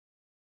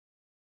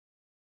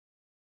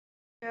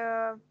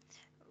uh,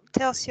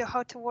 tells you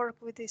how to work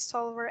with the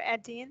solver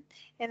add-in,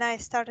 and I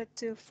started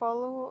to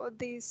follow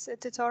this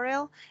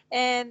tutorial.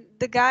 And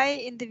the guy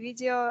in the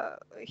video,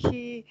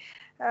 he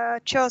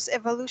chose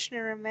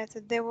evolutionary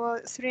method. There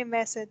were three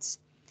methods,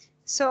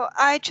 so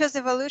I chose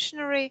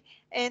evolutionary,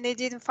 and I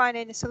didn't find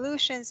any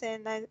solutions.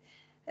 And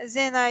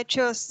then I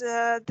chose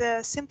the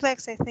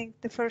simplex, I think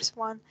the first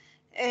one,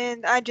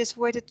 and I just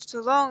waited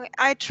too long.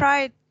 I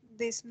tried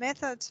these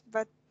methods,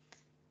 but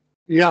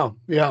Yeah,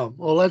 yeah.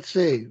 Well, let's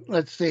see.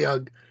 Let's see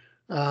how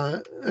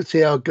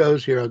it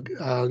goes here.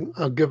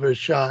 I'll give it a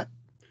shot.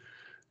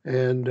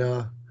 And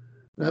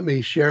let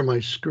me share my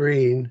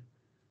screen.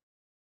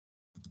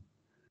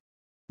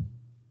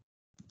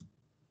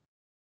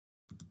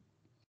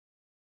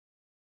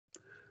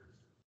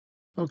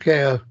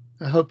 Okay,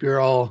 I hope you're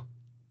all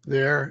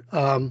there.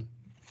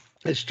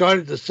 I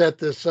started to set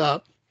this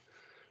up,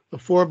 a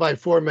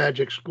 4x4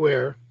 magic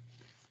square.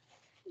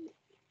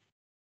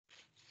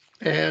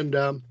 And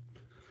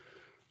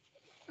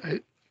I,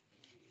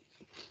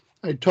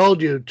 I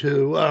told you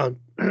to,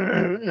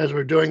 as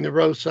we're doing the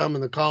row sum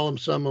and the column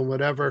sum and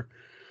whatever,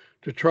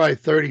 to try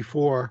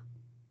 34,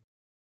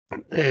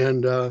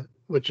 and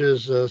which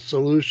is a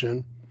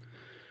solution.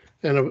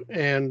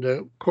 And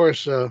of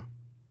course,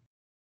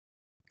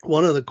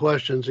 one of the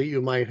questions that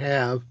you might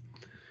have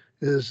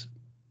is,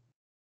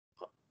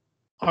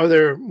 are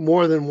there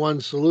more than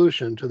one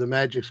solution to the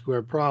magic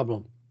square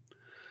problem?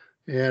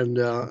 And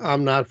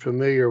I'm not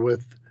familiar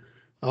with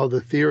all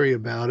the theory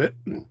about it.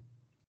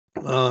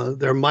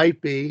 There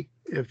might be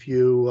if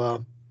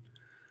you,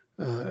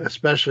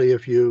 especially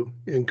if you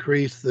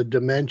increase the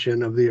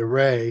dimension of the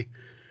array.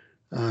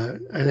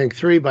 I think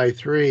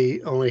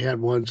 3x3 only had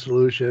one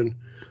solution.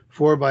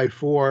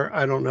 4x4,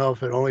 I don't know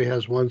if it only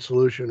has one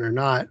solution or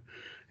not.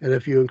 And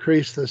if you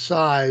increase the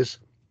size,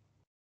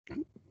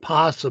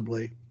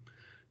 possibly,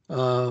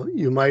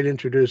 you might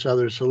introduce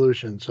other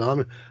solutions.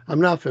 So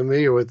I'm not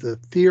familiar with the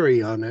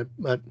theory on it,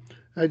 but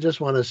I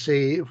just want to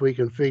see if we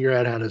can figure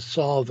out how to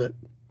solve it.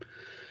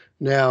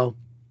 Now,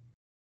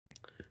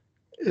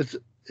 it's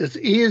it's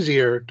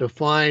easier to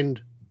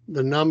find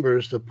the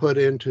numbers to put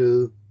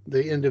into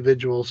the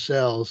individual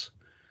cells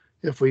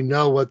if we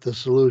know what the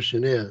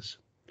solution is.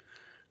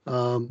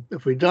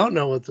 If we don't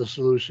know what the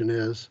solution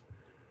is,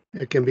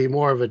 it can be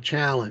more of a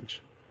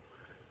challenge.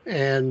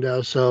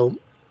 And so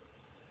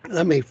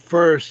let me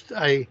first,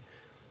 I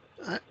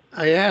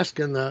ask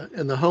in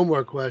the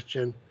homework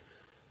question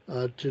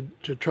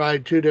to try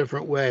two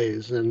different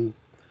ways, and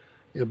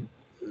you know,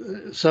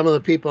 some of the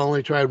people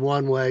only tried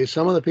one way.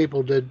 Some of the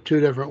people did two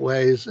different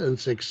ways and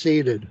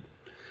succeeded.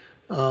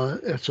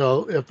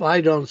 So if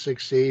I don't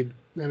succeed,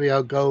 maybe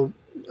I'll go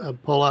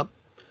pull up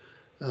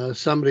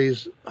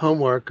somebody's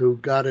homework who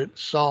got it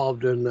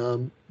solved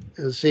and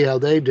see how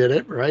they did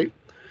it. Right.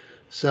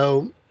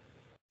 So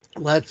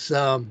let's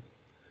um,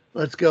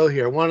 let's go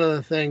here. One of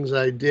the things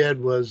I did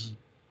was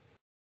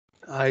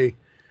I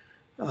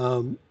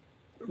um,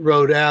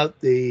 wrote out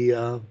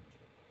the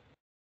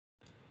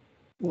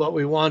what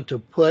we want to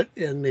put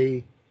in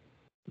the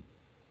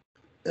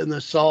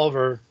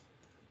solver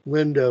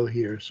window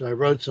here. So I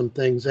wrote some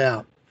things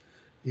out.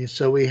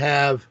 So we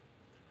have,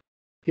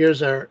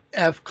 here's our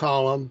F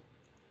column.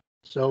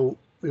 So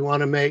we want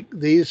to make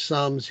these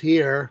sums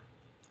here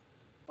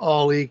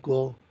all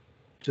equal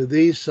to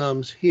these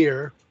sums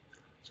here.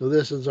 So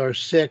this is our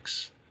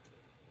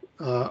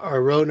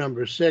our row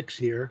number 6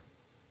 here.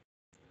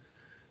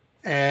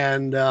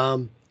 And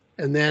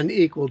then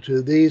equal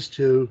to these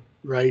two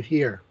right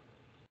here.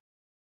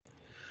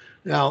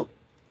 Now,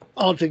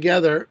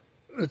 altogether,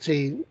 let's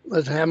see,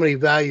 how many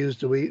values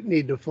do we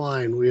need to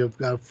find? We have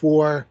got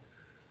 4,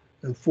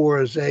 and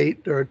 4 is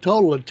 8. There are a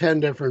total of 10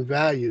 different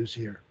values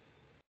here,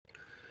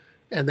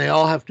 and they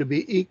all have to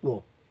be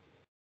equal.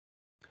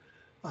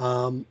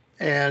 And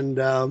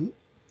you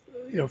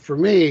know, for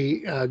me,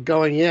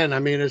 going in, I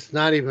mean, it's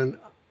not even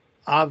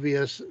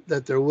obvious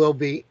that there will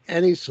be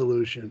any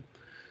solution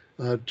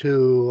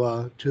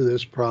to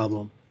this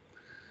problem.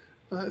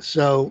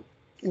 So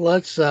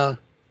let's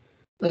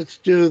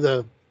do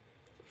the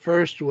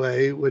first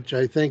way, which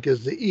I think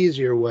is the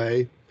easier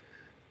way,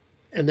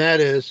 and that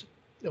is,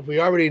 if we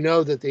already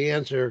know that the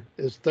answer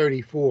is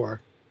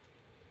 34,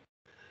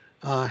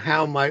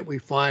 how might we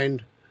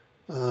find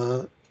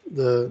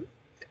the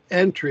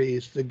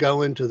entries to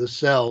go into the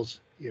cells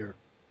here?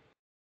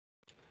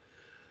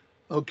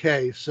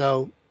 Okay,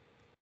 so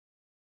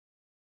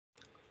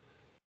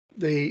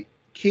the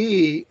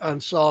key on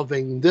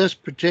solving this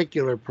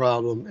particular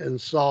problem in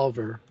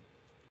Solver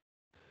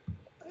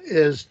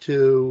is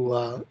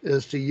to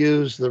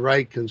use the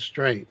right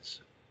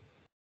constraints.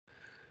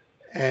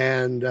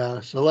 And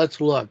so let's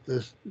look.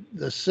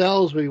 The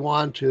cells we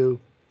want to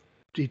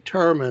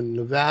determine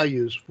the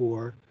values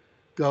for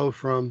go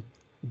from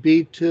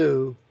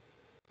B2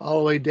 all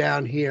the way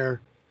down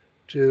here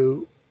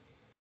to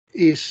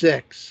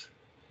E6.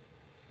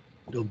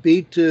 So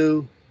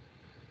B2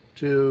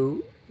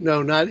 to,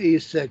 no, not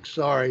E6,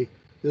 sorry.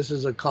 This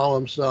is a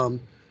column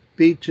sum,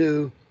 B2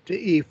 to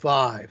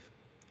E5.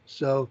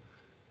 So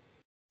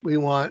we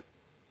want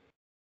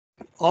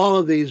all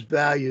of these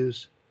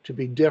values to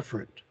be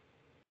different.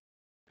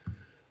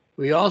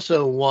 We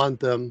also want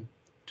them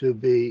to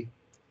be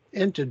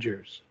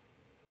integers.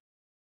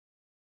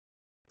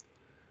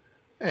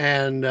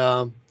 And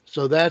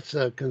so that's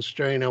a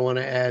constraint I want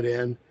to add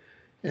in.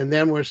 And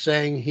then we're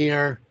saying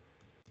here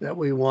that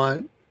we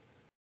want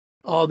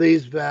all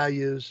these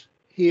values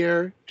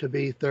here to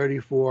be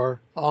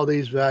 34, all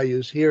these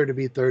values here to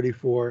be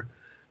 34,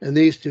 and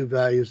these two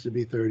values to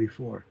be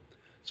 34.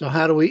 So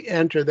how do we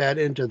enter that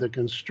into the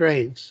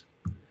constraints?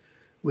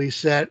 We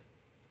set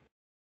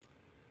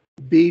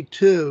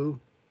B2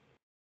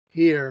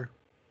 here.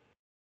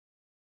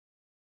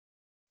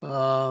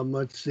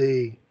 Let's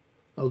see.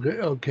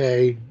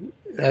 Okay.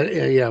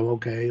 Yeah,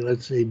 okay.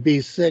 Let's see.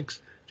 B6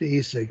 to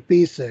E6.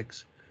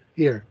 B6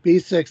 here.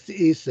 B6 to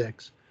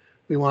E6.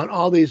 We want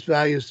all these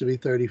values to be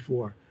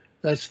 34.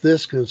 That's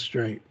this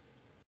constraint.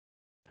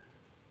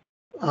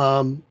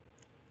 B8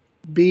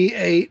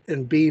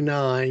 and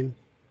B9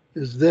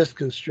 is this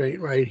constraint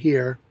right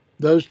here.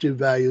 Those two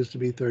values to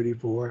be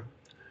 34.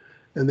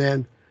 And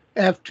then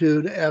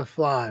F2 to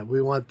F5,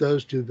 we want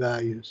those two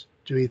values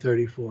to be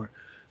 34.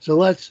 So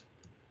let's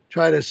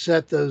try to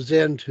set those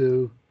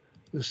into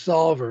the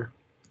solver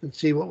and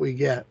see what we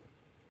get.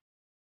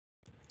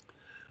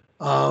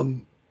 Now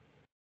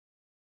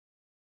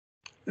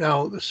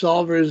the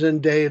solver is in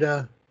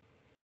data.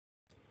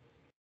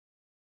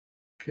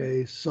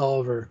 Okay,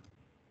 solver.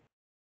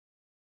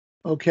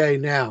 Okay,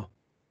 now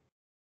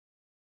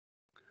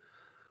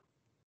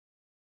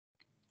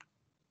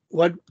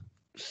what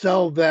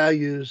cell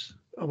values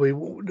are we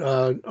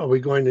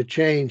going to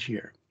change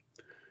here?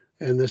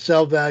 And the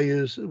cell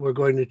values we're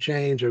going to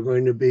change are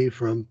going to be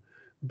from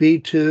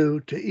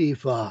B2 to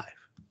E5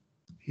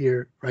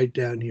 here, right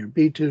down here,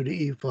 B2 to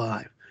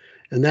E5.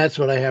 And that's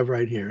what I have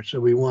right here. So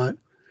we want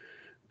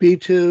B2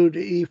 to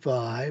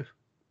E5.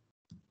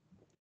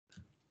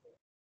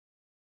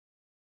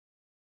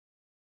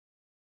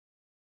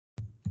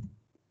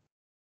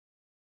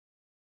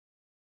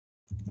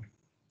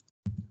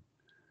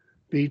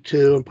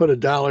 B2 and put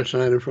a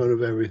 $sign in front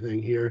of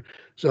everything here.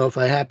 So if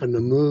I happen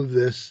to move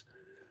this,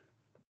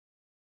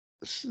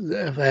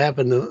 if I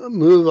happen to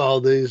move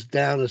all these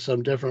down to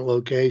some different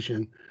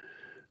location,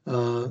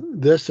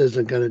 this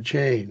isn't going to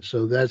change.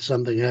 So that's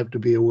something I have to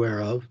be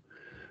aware of.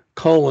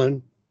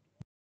 Colon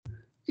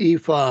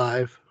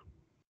E5.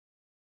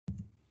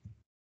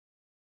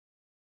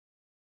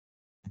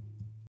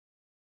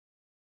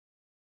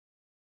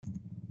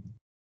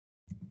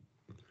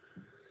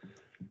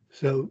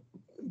 So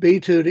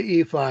B2 to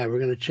E5, we're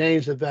going to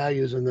change the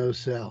values in those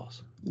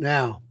cells.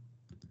 Now,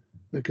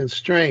 the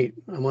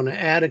constraint, I'm going to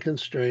add a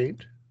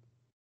constraint,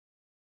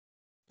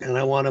 and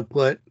I want to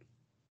put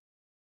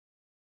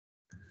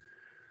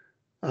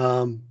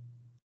B2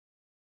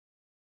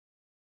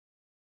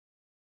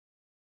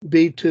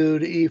 to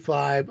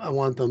E5, I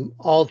want them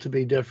all to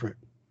be different.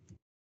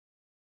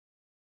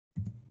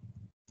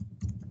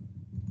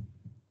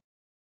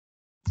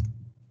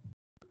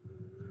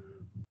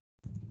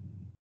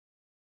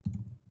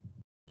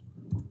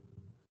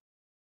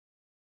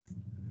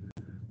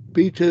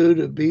 B2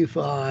 to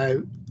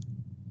B5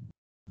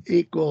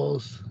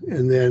 equals,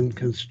 and then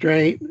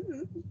constraint.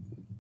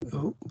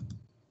 Oh.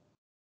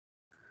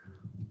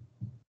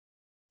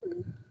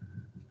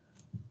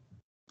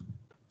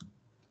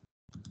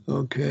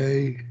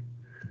 Okay.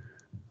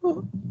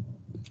 Oh.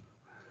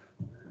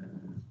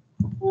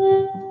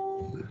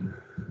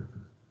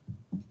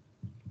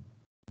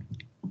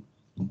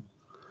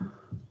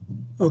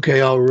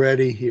 Okay,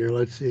 already here.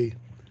 Let's see.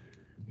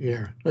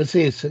 Here. Let's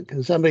see.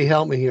 Can somebody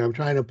help me here? I'm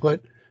trying to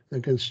put the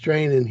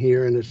constraint in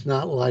here and it's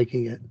not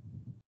liking it.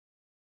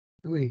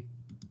 Let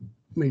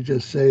me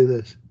just say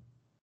this.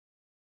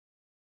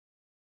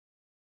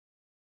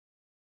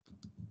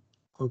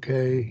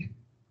 Okay.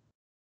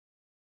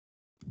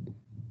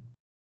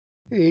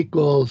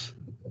 Equals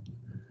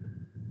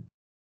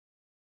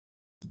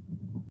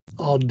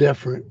all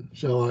different.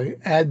 So I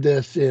add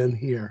this in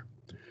here.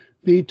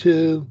 B2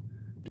 to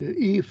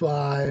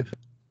E5.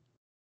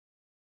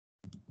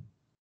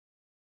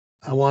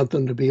 I want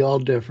them to be all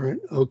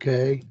different.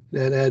 Okay,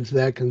 that adds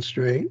that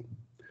constraint.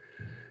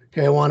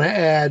 Okay, I want to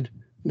add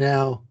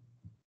now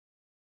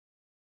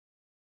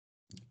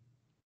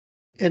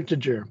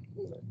integer.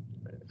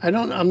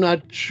 I'm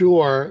not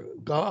sure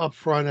up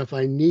front if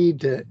I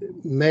need to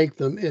make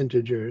them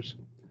integers,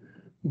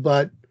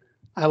 but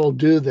I will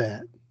do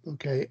that.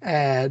 Okay,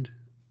 add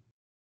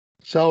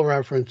cell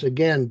reference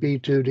again,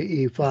 B2 to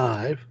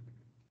E5.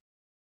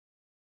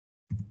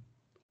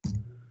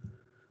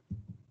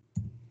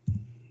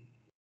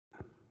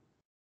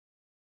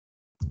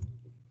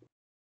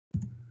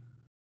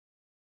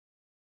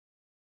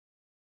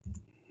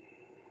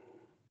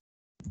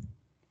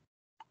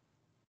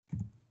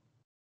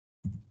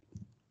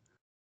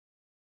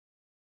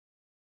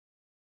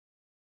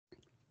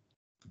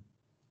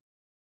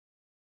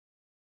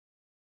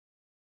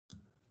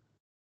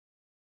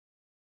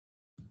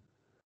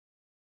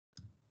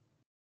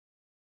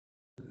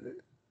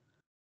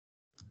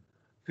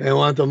 Okay, I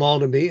want them all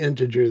to be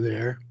integer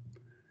there.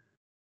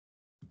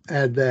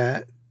 add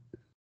that.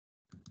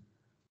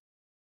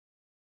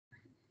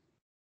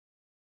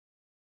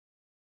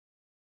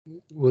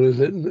 What is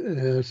it?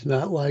 It's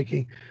not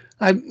liking.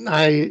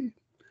 I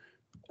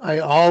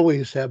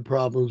always have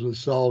problems with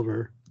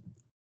solver.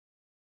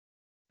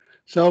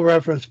 Cell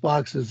reference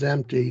box is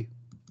empty.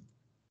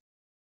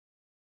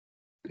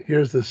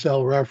 Here's the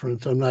cell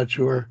reference. I'm not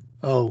sure.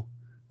 Oh,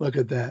 look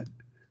at that.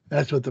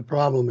 That's what the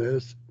problem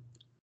is.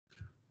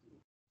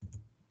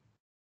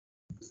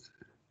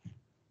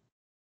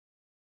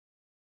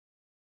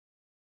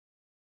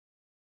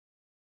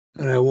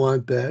 And I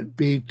want that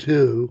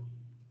B2,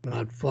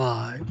 not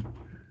 5.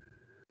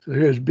 So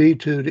here's B2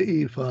 to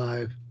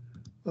E5.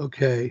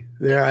 Okay,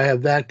 there I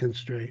have that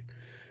constraint.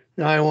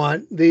 Now I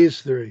want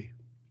these three.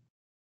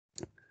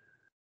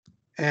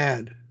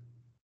 Add.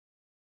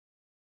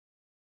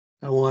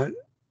 I want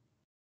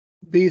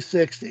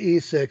B6 to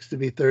E6 to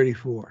be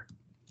 34.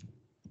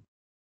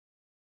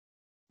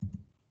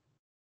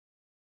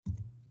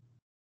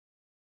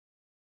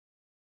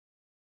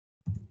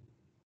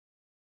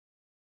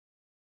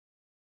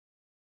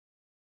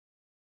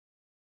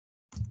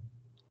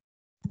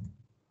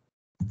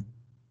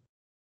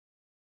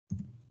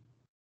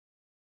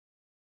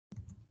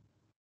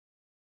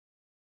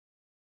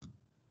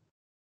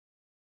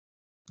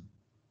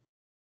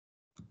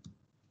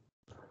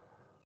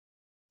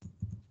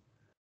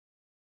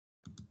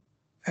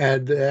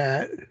 Add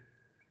that.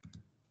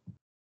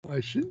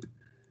 I should,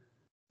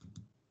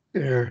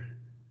 there.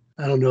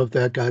 I don't know if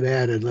that got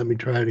added. Let me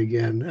try it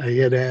again. I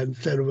hit add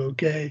instead of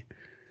OK.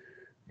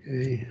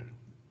 Okay.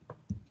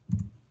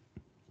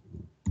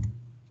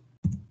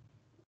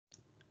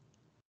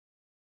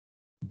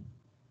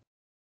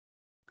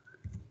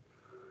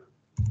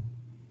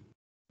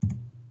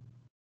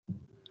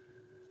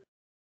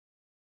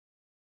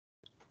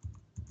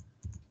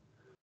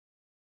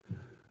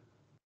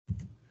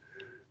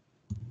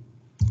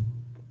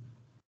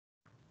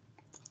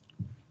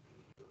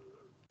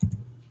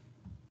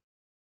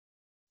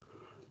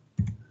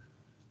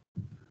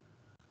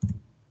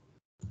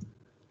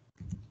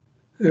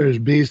 There's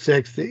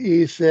B6 to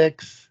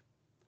E6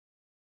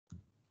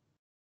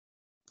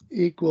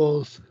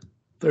 equals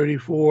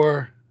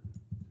 34.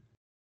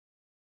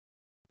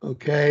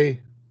 Okay.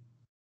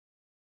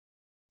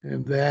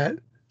 And that,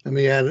 let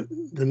me add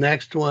the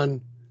next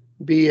one,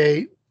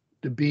 B8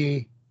 to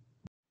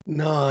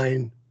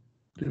B9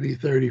 to be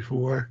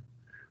 34.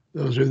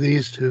 Those are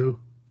these two.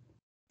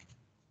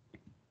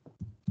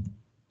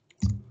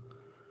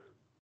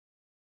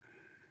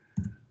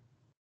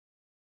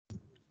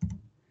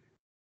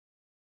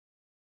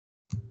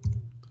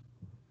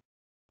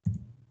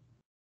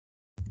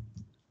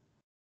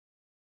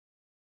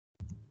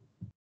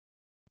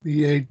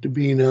 B8 to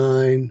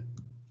B9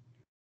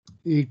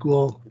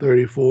 equal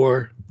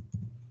 34.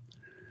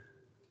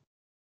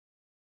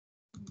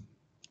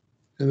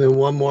 And then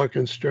one more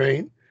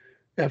constraint,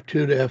 F2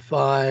 to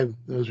F5,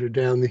 those are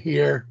down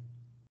here.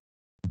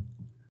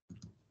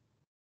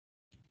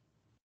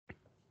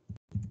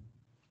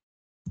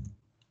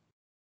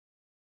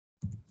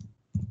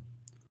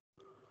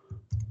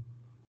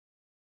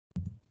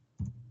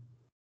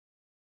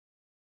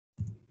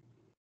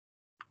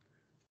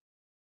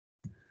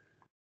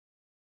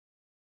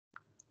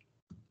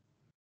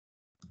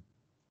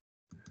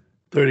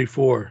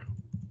 $34.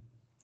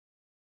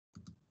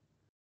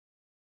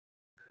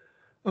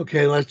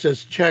 Okay, let's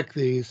just check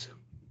these.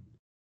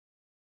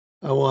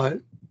 I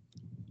want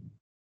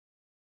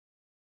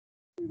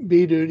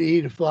B2 to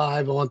E to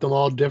 5, I want them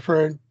all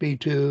different. B2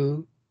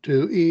 to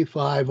E5,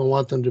 I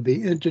want them to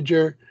be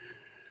integer.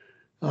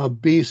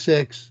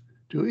 B6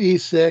 to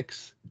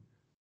E6.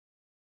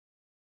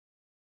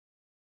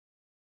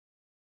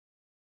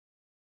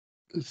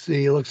 Let's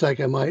see, it looks like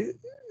I might,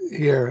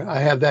 here, I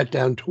have that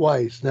down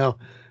twice. Now,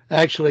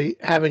 actually,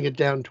 having it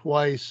down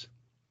twice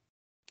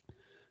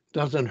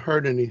doesn't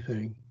hurt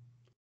anything,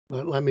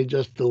 but let me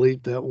just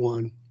delete that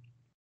one.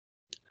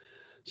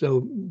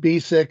 So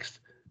B6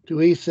 to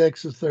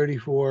E6 is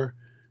 34,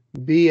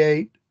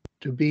 B8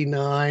 to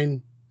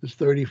B9 is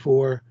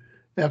 34,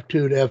 F2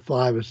 to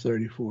F5 is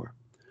 34.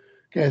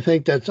 Okay, I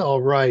think that's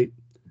all right.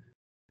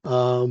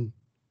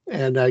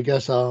 And I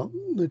guess I'll,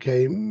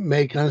 okay,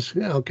 make us,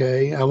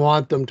 okay, I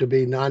want them to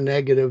be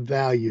non-negative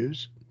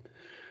values.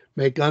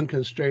 Make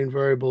unconstrained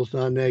variables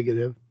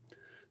non-negative.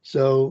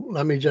 So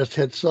let me just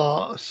hit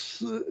solve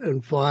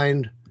and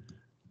find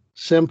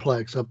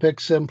simplex. I'll pick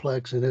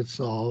simplex and hit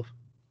solve.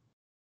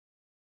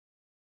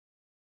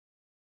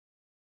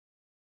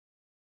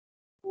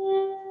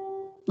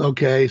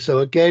 Okay, so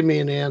it gave me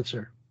an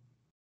answer.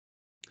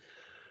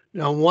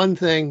 Now, one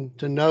thing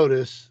to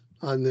notice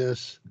on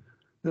this,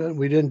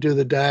 we didn't do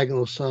the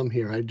diagonal sum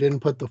here. I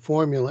didn't put the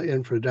formula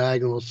in for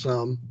diagonal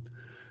sum.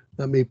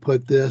 Let me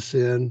put this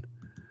in.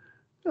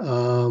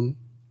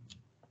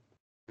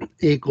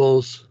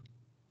 Equals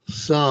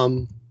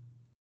sum.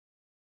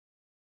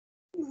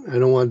 I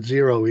don't want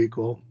 0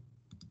 equal.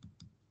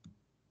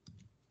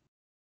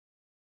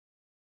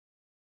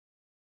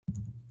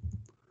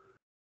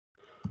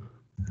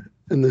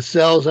 And the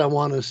cells I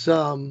want to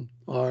sum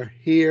are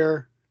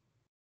here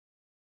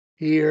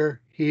here,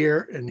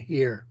 here, and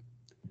here.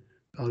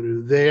 I'll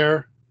do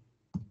there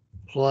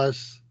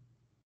plus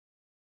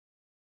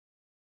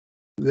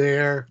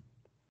there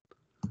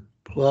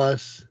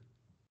plus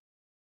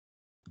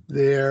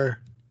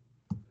there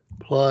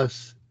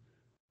plus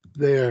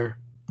there.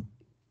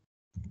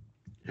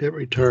 Hit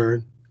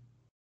return.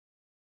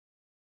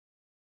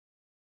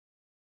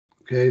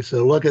 Okay,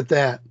 so look at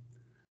that.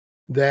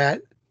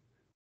 That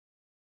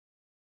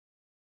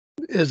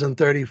isn't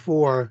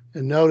 34.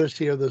 And notice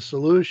here the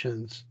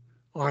solutions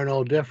aren't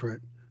all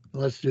different.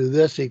 Let's do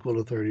this equal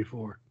to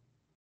 34.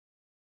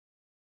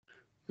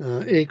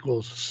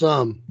 Equals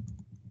sum.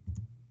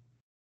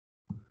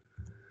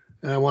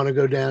 And I want to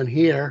go down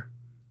here.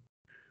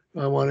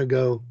 I want to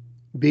go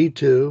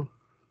B2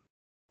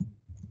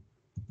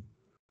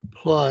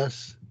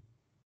 plus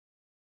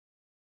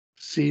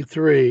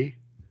C3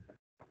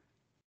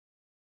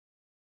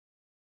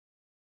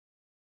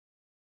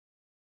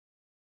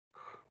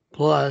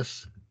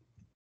 plus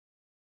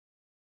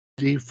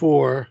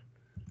D4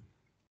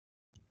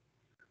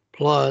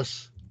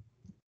 plus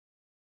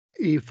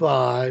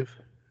E5.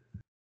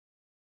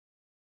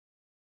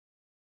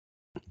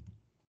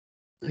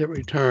 Hit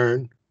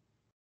return.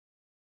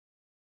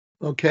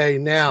 Okay,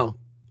 now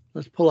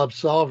let's pull up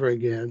solver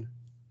again.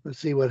 Let's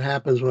see what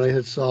happens when I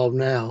hit solve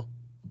now.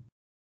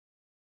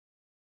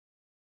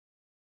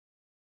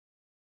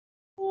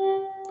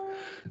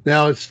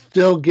 Now it's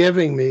still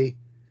giving me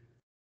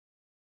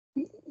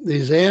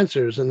these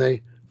answers, and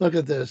they look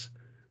at this.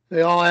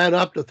 They all add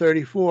up to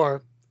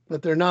 34,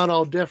 but they're not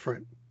all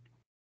different.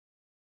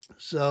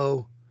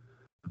 So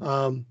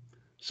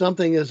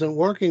something isn't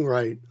working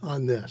right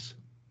on this.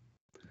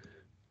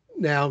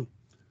 Now,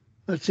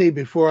 let's see,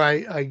 before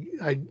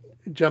I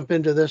jump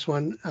into this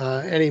one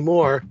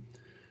anymore,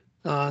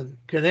 can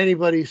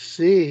anybody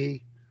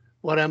see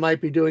what I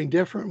might be doing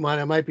different, what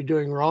I might be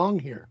doing wrong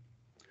here?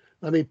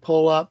 Let me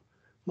pull up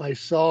my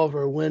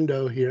solver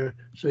window here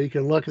so you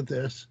can look at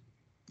this.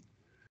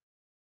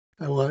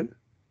 I want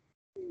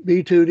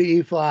B2 to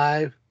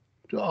E5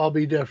 to all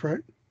be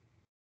different.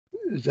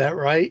 Is that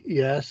right?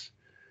 Yes.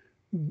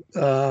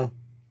 B2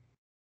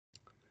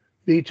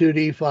 to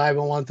E5, I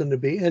want them to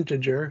be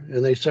integer,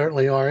 and they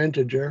certainly are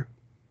integer.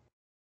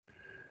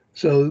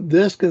 So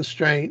this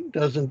constraint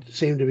doesn't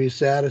seem to be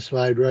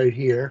satisfied right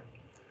here.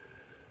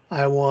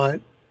 I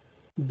want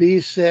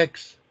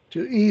B6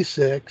 to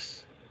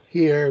E6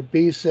 here,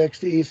 B6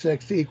 to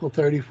E6 to equal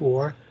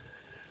 34.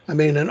 I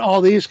mean, and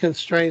all these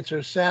constraints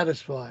are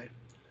satisfied,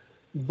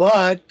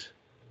 but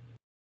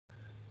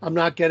I'm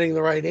not getting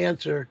the right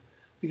answer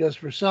because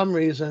for some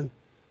reason,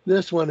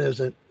 this one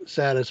isn't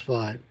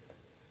satisfied.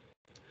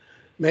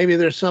 Maybe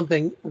there's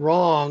something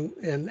wrong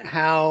in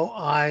how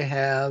I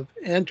have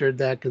entered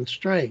that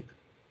constraint.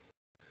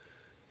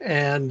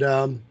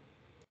 And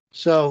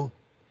so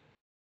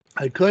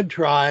I could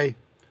try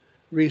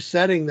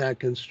resetting that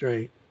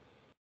constraint,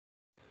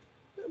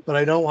 but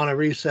I don't want to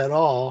reset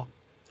all.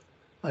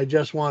 I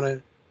just want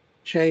to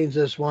change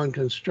this one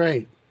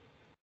constraint.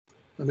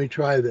 Let me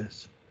try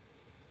this.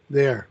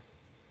 There.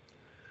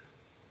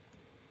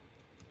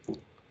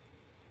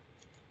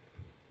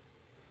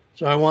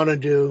 So I want to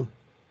do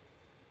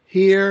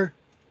here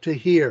to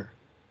here.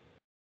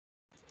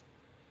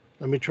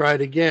 Let me try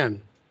it again.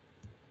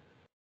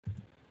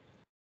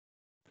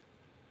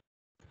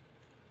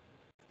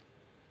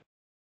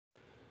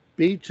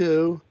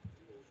 B2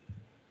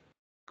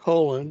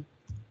 colon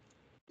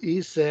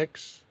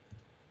E6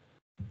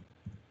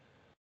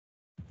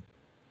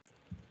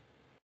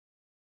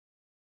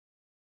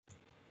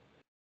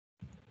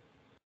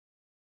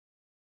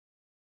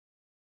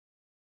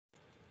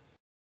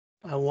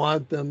 I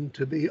want them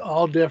to be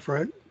all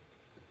different.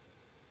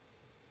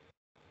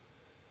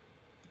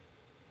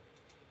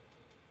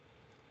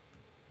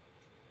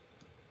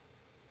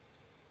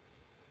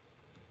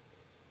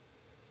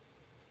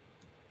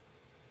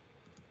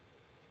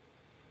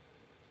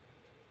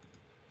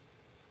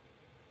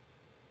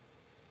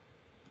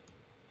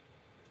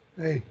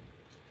 Hey.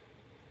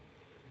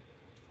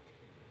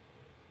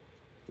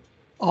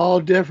 All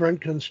different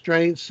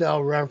constraint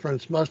cell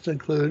reference must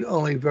include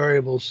only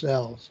variable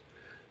cells.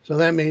 So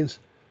that means,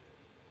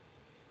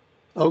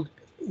 oh,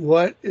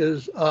 what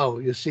is, oh,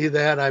 you see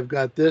that? I've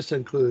got this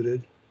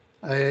included,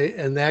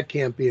 and that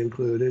can't be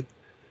included.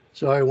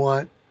 So I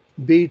want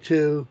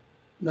B2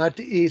 not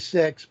to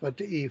E6, but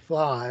to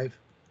E5.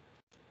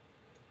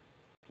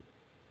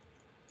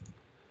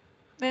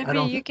 Maybe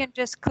you can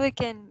just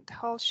click and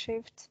hold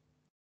shift.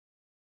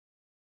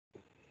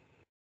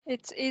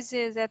 It's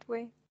easier that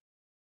way.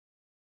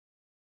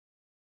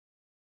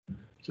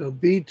 So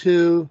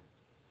B2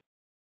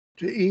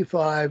 to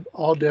E5,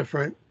 all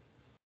different.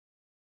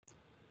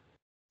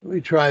 Let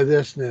me try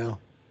this now.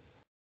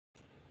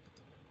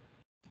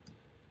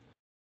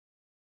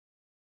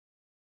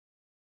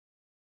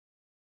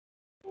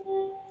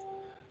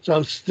 So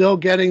I'm still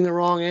getting the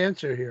wrong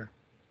answer here.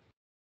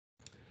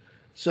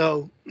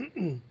 So,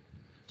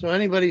 so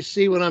anybody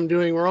see what I'm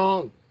doing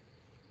wrong?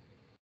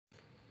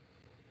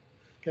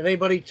 Can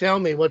anybody tell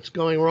me what's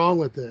going wrong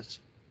with this?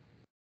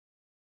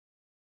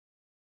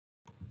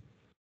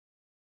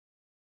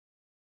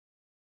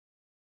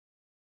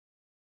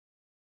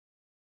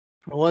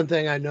 For one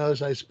thing, I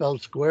noticed I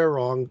spelled square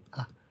wrong.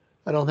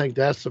 I don't think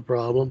that's the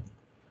problem.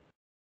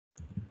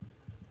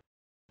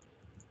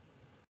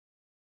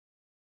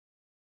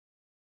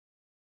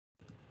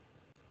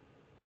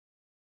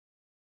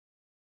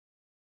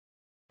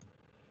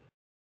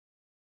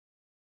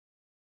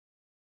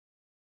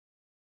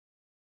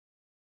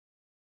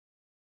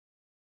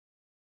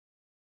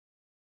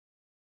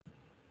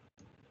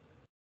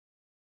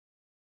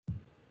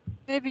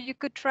 Maybe you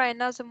could try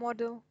another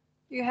model.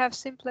 You have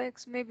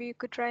simplex, maybe you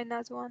could try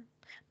another one.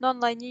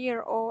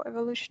 Non-linear or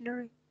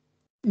evolutionary.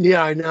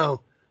 Yeah, I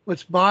know.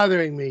 What's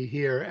bothering me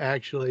here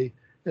actually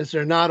is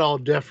they're not all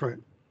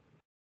different.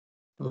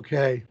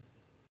 Okay.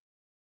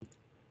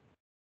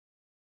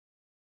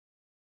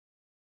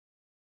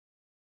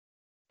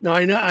 Now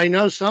I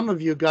know some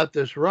of you got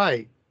this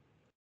right.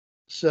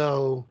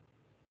 So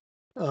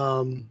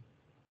in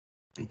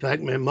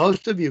fact, man,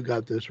 most of you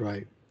got this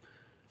right.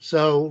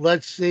 So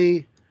let's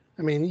see.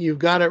 I mean, you've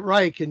got it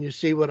right. Can you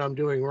see what I'm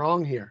doing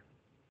wrong here?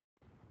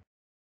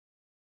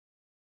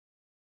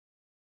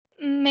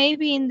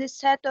 Maybe in the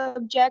set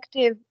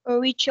objective,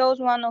 we chose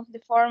one of the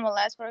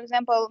formulas. For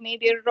example,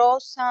 maybe row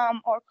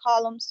sum or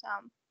column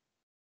sum.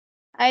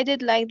 I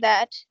did like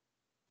that.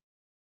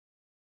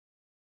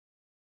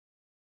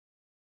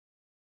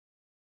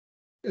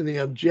 In the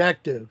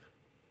objective,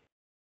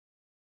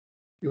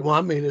 you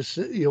want me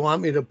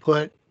to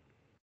put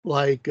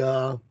like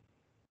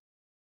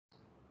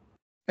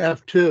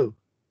F2.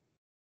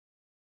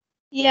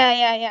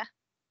 Yeah.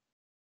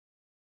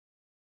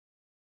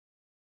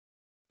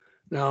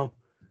 Now,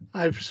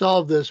 I've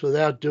solved this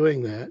without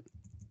doing that.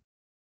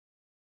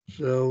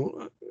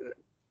 So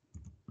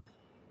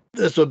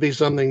this will be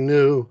something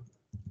new.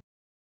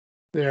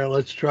 There,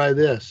 let's try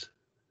this.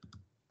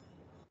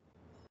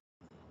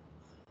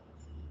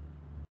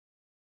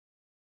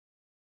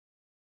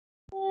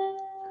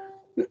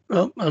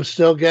 Oh, I'm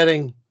still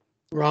getting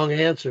wrong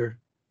answer.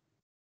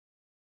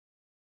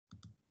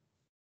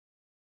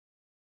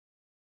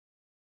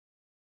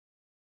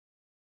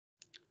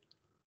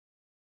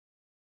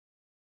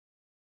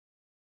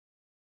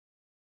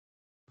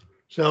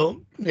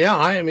 So yeah,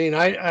 I mean,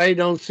 I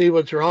don't see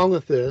what's wrong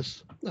with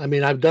this. I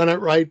mean, I've done it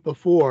right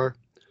before,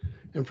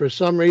 and for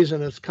some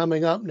reason it's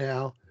coming up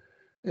now,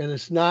 and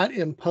it's not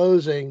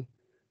imposing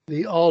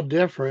the all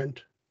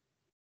different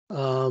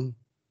um,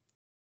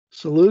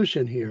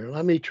 solution here.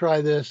 Let me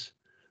try this.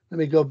 Let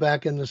me go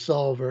back in the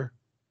solver.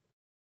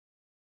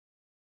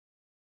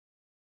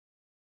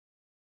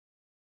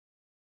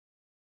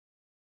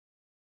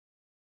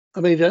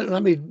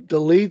 Let me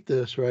delete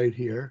this right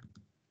here.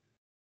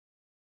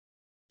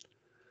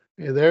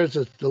 Okay, there's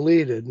it's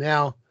deleted.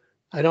 Now,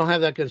 I don't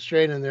have that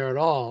constraint in there at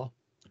all.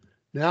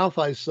 Now, if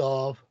I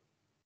solve,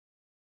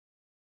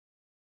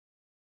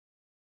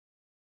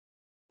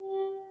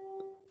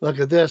 look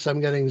at this,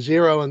 I'm getting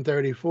 0 and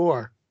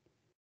 34.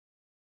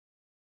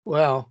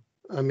 Well,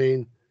 I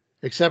mean,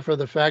 except for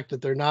the fact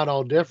that they're not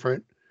all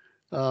different,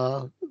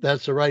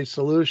 that's the right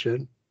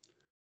solution.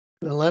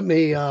 Now let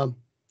me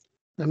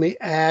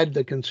add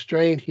the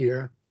constraint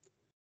here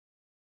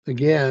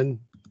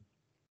again.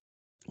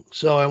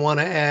 So I want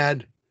to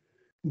add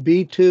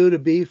B2 to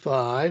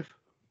B5.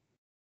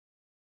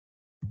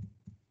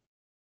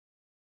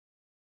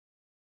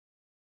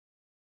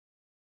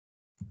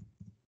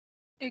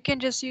 You can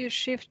just use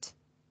shift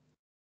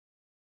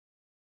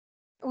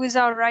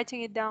without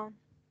writing it down.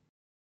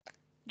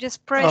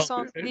 Just press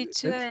on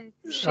B2 and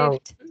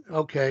shift.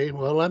 Okay,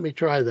 well, let me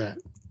try that.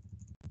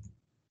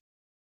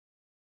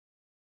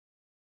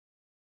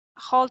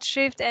 Hold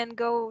shift and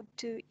go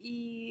to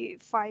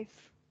E5.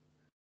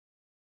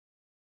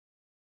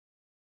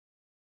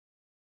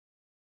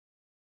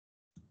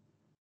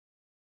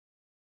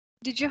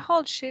 Did you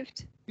hold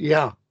shift?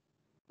 Yeah.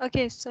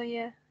 Okay, so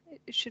yeah,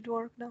 it should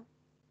work now.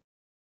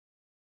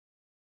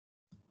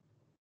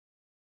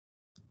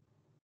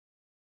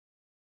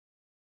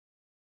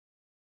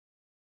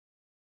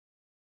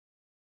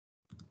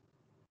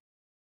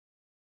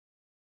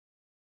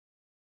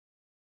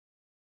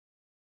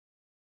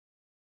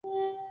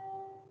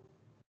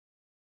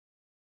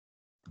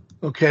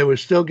 Okay, we're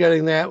still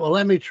getting that. Well,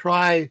 let me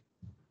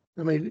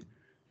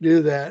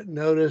do that.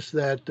 Notice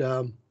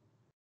that,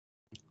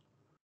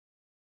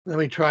 let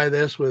me try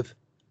this with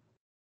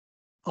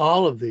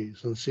all of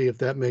these and see if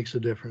that makes a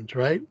difference,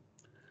 right?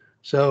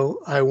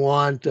 So I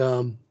want,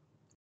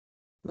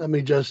 let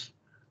me just,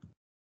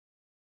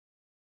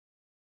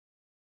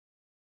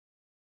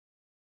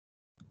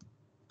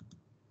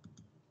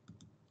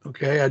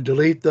 okay, I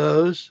delete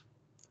those.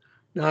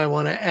 Now I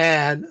want to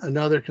add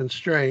another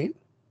constraint.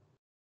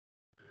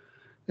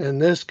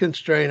 And this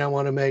constraint, I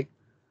want to make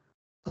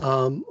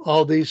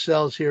all these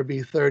cells here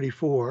be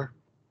 34.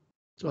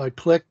 So I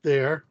click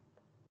there,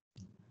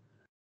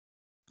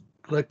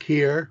 click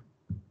here,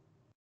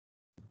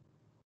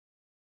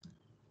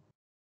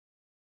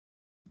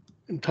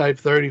 and type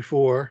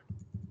 34.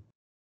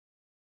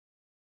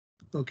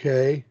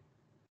 Okay.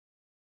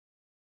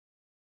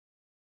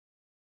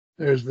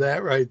 There's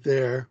that right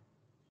there.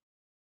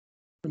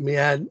 Let me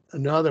add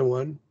another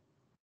one.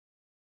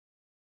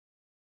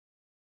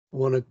 I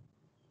want to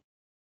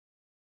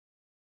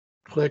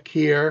click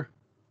here.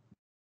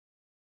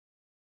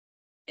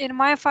 In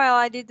my file,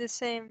 I did the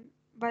same,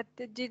 but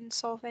it didn't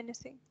solve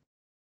anything.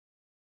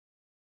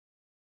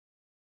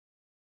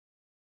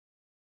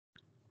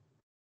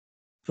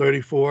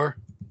 $34.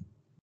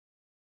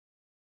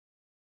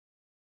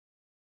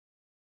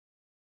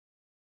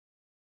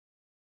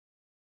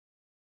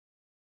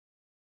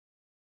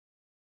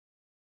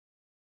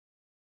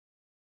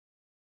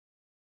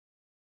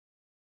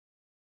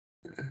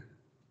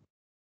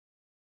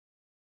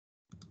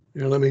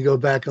 Here, let me go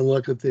back and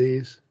look at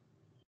these.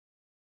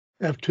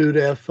 F2 to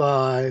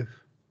F5.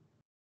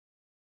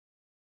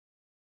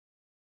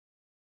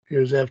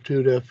 Here's F2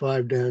 to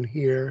F5 down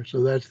here.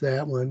 So that's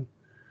that one.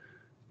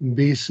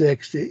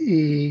 B6 to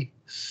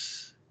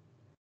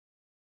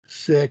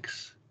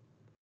E6.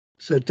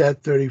 Set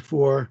that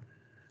 34.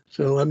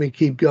 So let me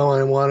keep going.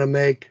 I want to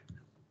make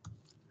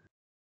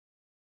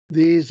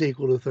these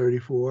equal to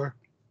 34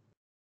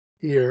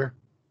 here.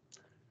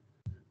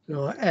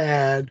 So I'll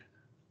add.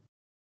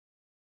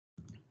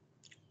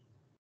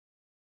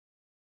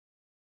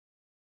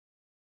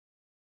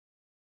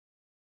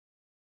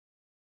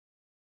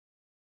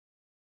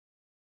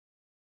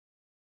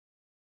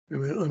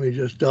 Let me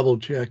just double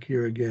check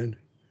here again.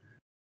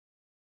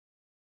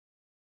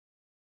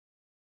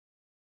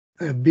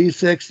 I have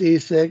B6,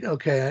 E6.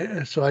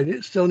 Okay, so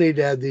I still need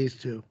to add these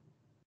two.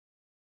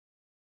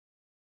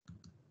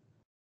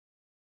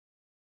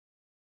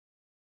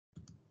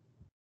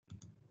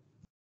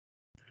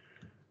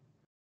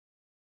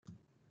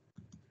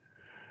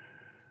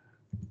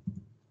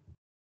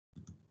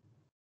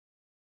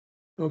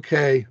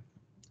 Okay,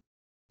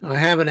 I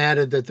haven't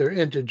added that they're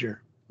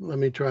integer. Let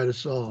me try to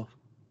solve.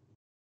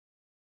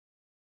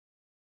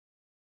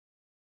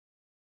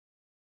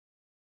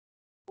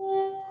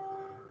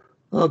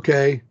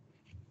 Okay,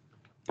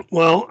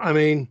 well, I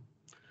mean,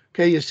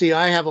 okay, you see,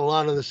 I have a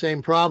lot of the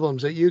same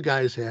problems that you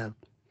guys have.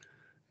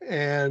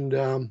 And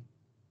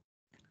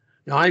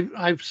now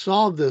I've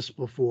solved this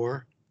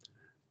before.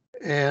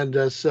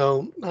 And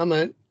so I'm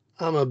at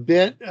a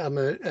bit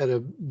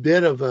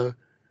of a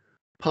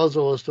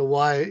puzzle as to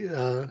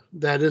why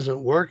that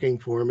isn't working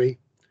for me.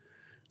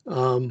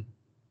 Now,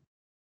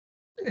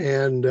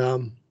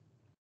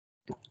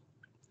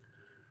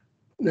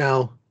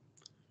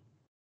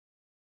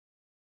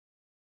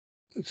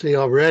 let's see,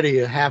 already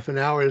a half an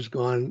hour is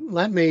gone.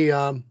 Let me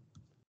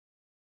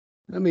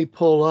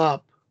pull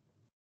up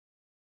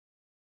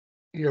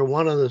here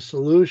one of the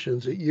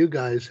solutions that you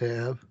guys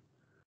have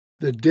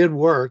that did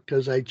work,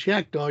 because I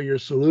checked all your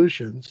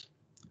solutions.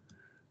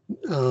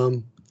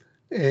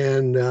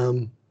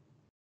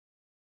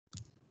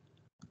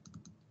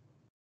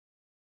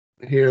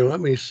 Here, let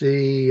me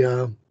see.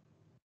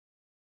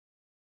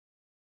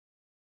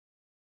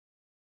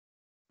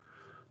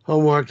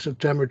 Homework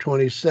September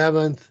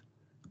 27th,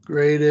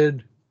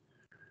 graded.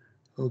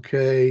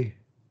 Okay,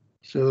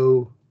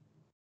 so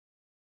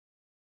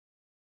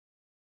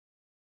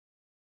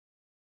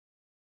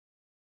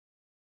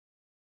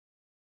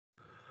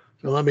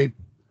let me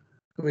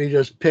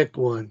just pick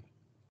one.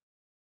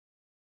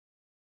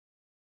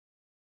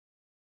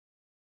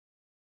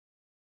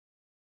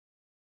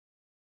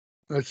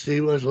 Let's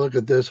look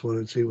at this one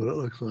and see what it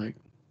looks like.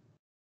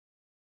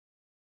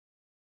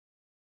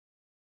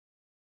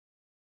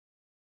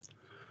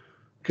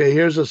 Okay,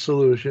 here's a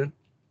solution.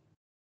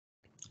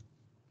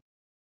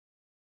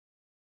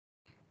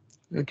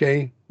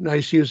 Okay,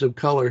 nice use of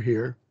color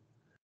here.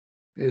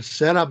 It's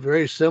set up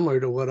very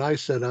similar to what I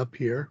set up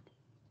here.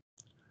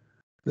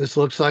 This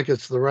looks like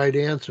it's the right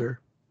answer.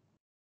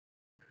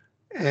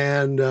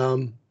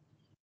 And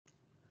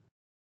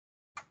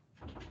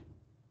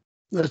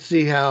let's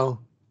see how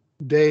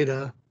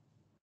data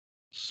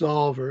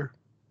solver.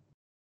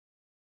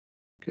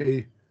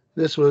 Okay,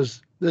 this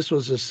was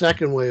the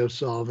second way of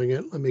solving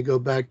it. Let me go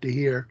back to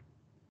here.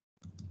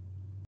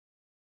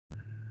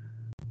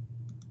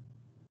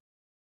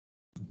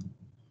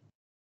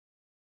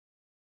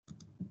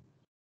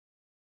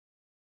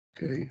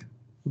 Okay,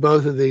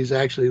 both of these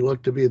actually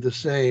look to be the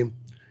same.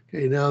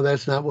 Okay, no,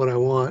 that's not what I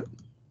want.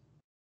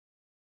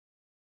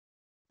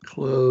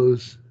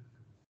 Close.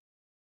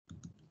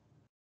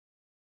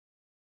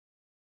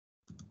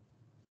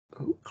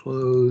 Oh,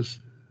 close.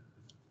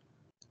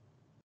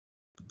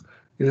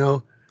 You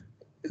know,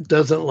 it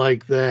doesn't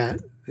like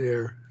that.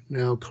 There,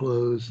 now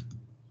close.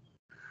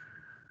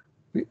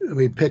 Let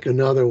me pick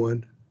another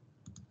one.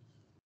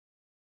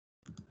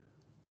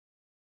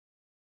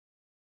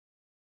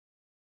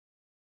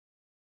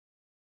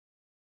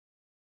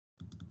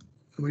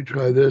 Let me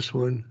try this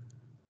one.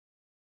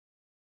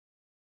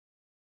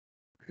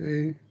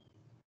 Okay.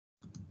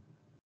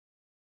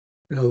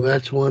 No,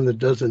 that's one that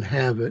doesn't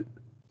have it.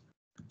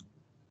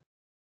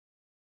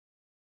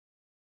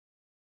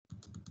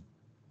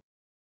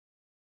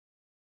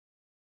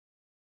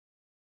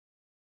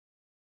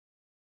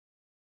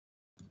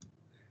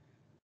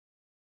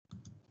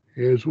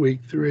 Here's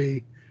week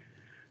 3.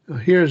 Now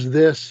here's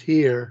this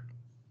here.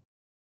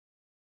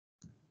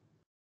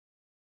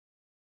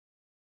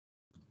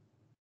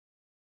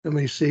 Let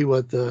me see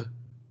what the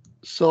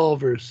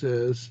solver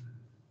says.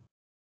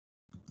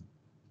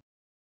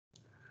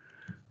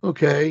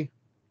 Okay.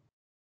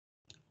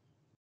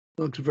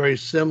 Looks very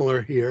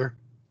similar here.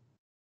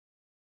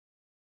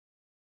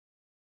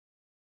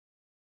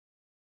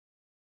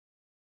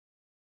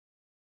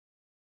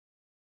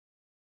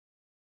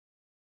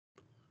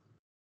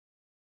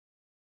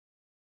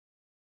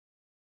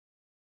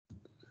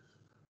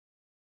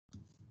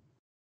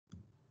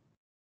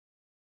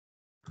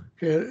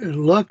 Okay, it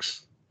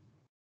looks,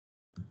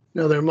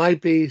 now there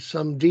might be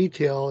some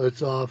detail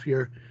that's off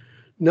here.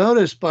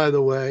 Notice, by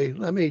the way,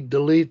 let me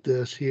delete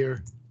this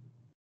here.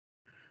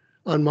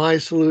 On my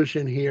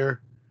solution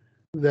here,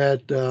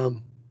 that,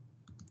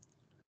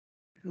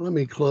 let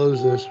me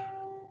close this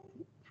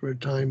for a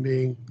time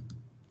being.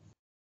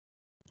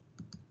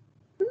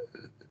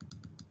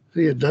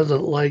 See, it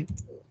doesn't like,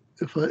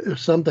 if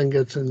something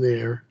gets in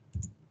there,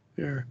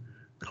 here,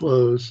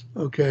 close,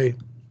 okay.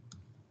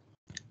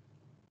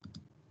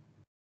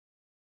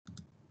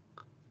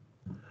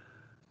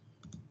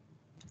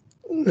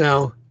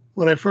 Now,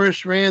 when I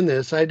first ran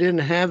this, I didn't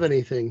have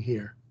anything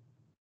here.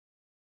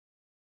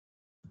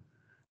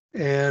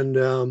 And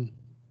okay,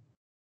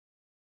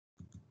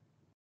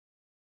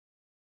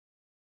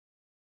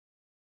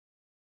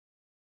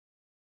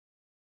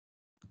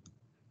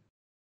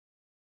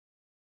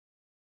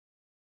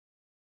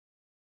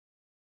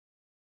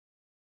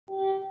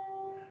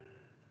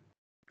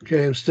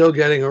 I'm still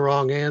getting a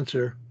wrong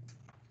answer.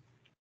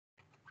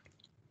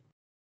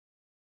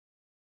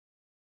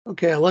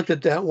 Okay, I looked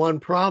at that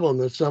one problem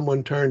that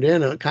someone turned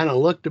in. It kind of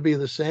looked to be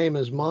the same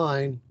as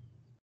mine.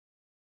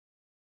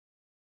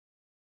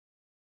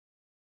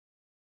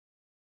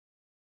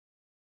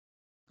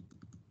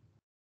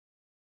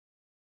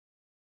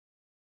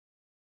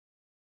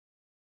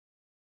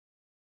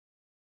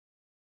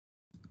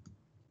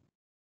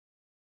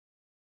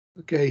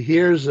 Okay,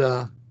 here's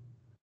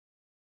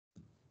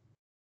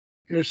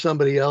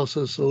somebody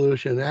else's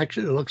solution.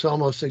 Actually, it looks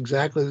almost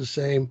exactly the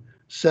same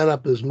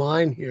setup as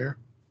mine here.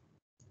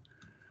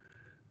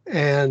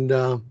 And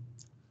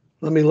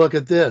let me look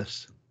at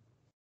this.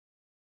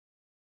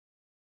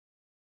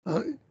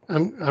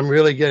 I'm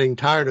really getting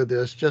tired of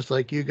this, just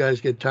like you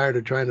guys get tired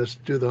of trying to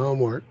do the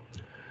homework.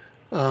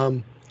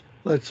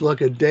 Let's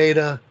look at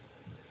data,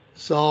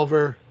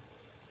 solver.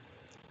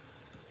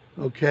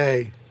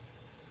 Okay.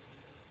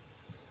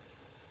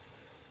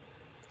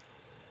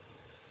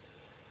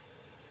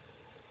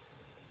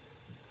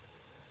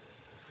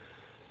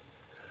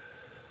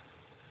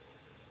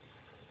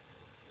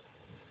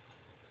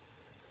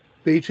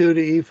 B2 to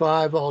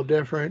E5, all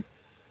different.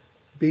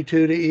 B2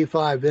 to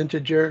E5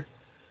 integer.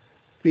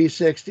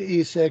 B6 to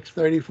E6,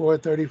 34,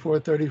 34,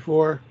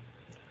 34.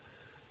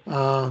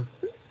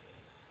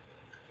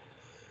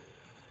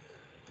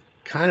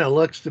 Kind of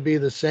looks to be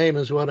the same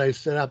as what I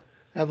set up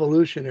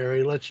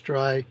evolutionary. Let's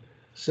try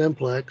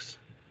simplex.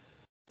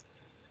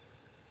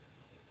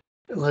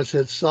 And let's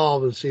hit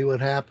solve and see what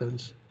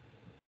happens.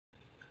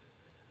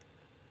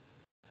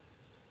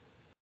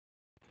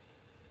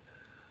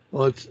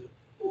 Well, it's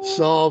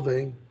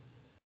solving.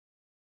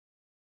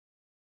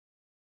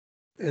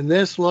 And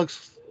this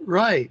looks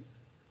right.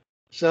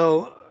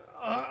 So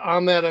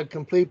I'm at a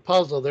complete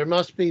puzzle. There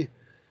must be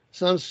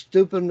some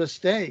stupid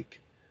mistake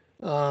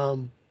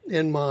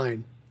in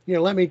mine. Here,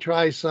 let me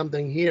try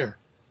something here.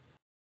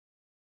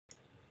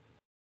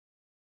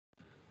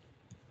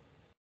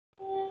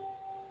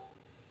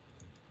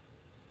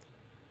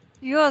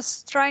 You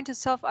was trying to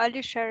solve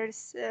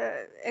Alisher's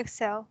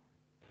Excel,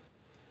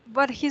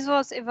 but his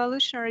was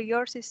evolutionary.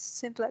 Yours is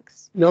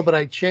simplex. No, but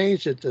I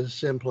changed it to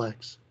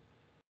simplex.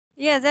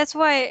 Yeah, that's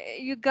why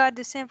you got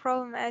the same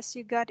problem as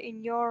you got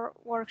in your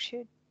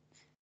worksheet.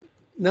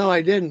 No,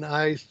 I didn't.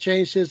 I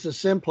changed his to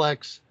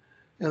simplex,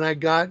 and I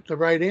got the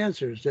right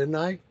answers, didn't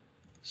I?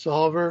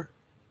 Solver.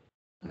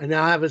 I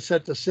now have it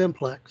set to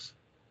simplex.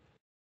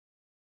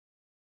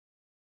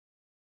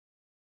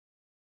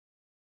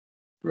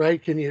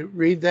 Right? Can you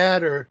read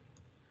that, or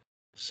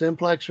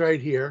simplex right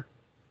here?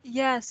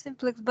 Yeah,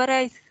 simplex. But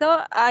I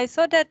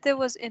thought that there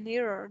was an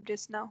error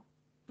just now.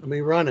 Let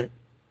me run it.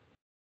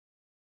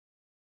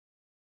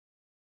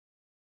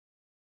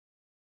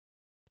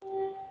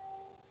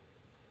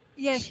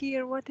 Yeah,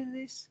 here. What is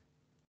this?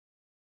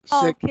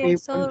 Oh, okay, 16.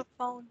 solar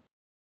phone.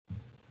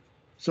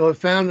 So it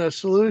found a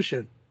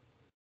solution.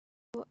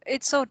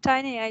 It's so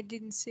tiny, I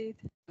didn't see it.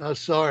 Oh,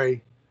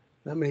 sorry.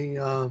 Let me.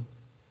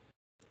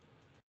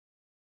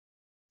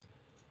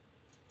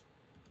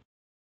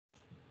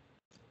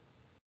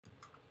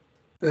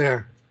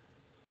 There.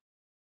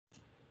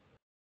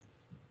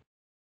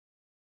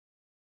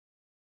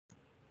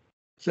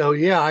 So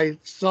yeah, I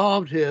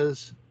solved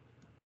this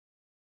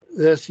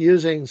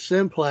using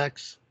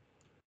simplex,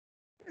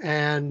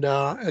 and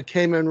it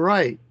came in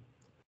right.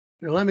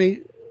 Now let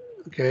me.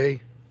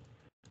 Okay.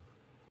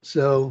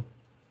 So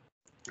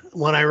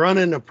when I run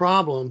into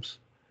problems,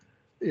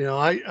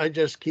 I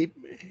just keep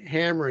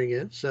hammering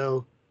it.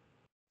 So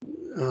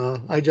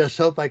I just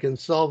hope I can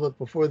solve it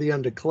before the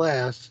end of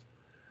class.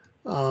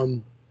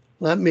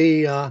 Let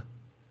me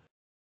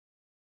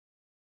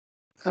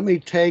let me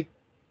take,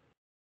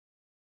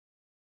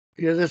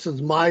 here, this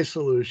is my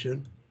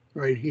solution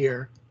right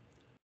here.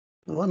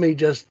 Let me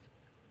just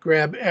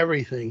grab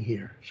everything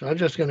here. So I'm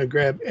just going to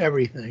grab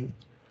everything.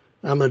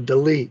 I'm going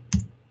to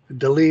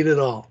delete it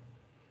all.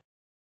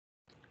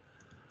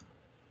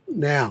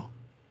 Now,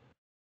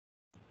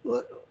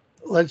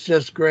 let's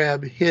just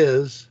grab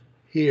his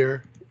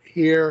here,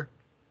 here,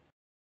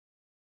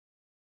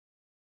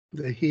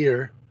 the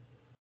here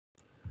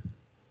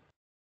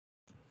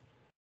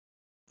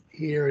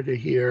to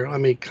here. Let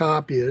me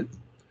copy it.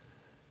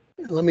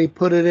 Let me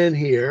put it in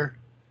here.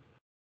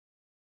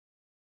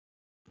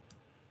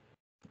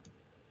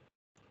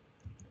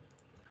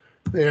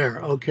 There,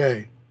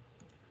 okay.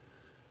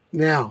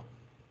 Now,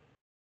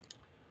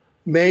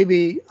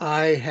 maybe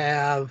I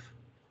have,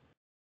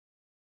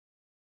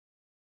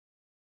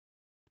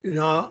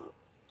 I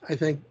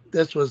think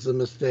this was the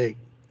mistake.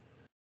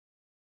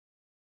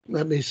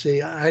 Let me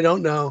see. I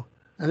don't know.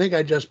 I think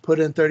I just put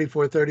in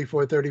 34,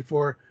 34,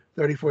 34,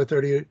 34,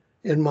 30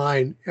 in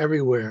mine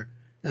everywhere,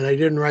 and I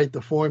didn't write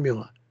the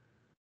formula.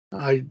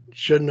 I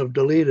shouldn't have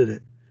deleted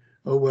it.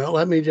 Oh, well,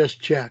 let me just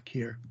check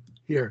here.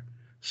 Here,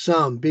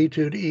 sum B2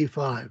 to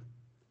E5.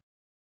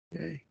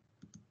 Okay.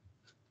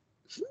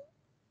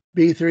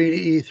 B3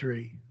 to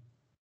E3.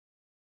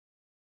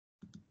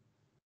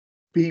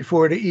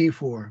 B4 to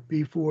E4.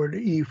 B4 to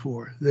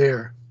E4.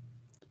 There.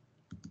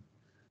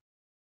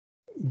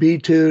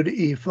 B2 to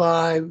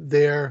E5.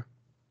 There.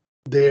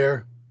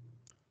 There.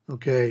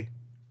 Okay.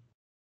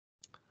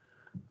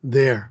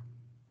 There.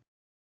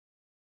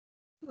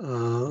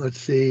 Let's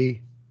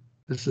see.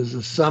 This is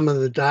the sum of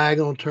the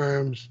diagonal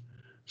terms.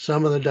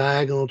 Sum of the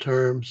diagonal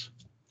terms.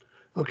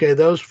 Okay,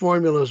 those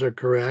formulas are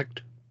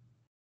correct.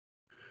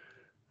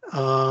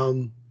 Let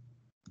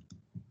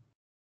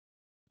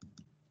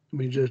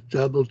me just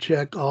double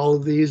check all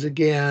of these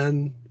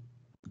again.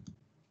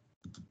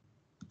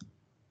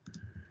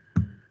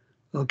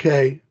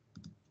 Okay,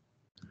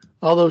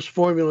 all those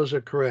formulas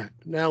are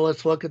correct. Now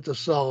let's look at the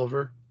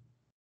solver.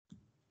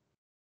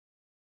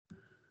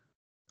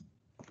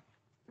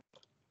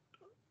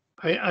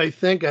 I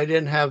think I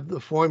didn't have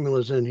the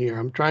formulas in here.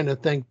 I'm trying to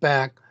think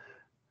back.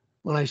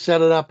 When I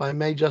set it up, I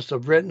may just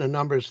have written the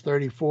numbers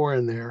 34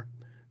 in there.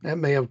 That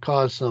may have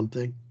caused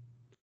something.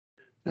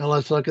 Now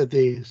let's look at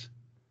these.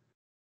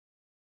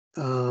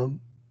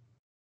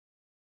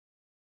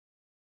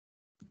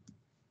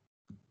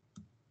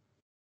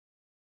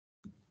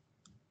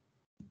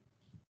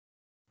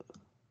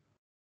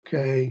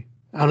 Okay,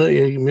 I don't.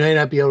 You may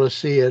not be able to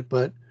see it,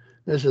 but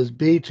this is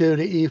B2 to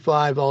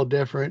E5, all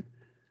different.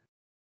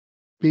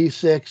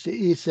 B6 to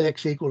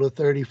E6 equal to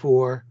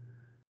 34.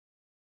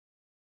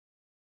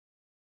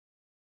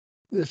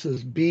 This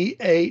is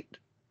B8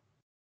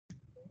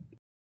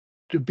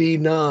 to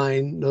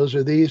B9. Those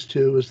are these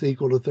two, is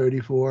equal to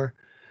 34.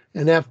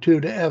 And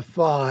F2 to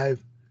F5,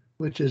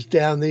 which is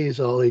down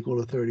these, all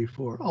equal to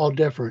 34. All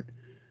different.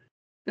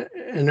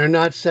 And they're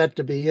not set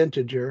to be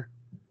integer.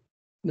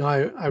 Now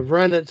I've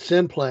run it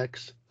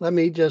simplex. Let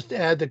me just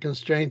add the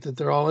constraint that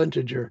they're all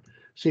integer.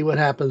 See what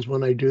happens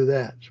when I do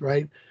that,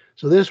 right?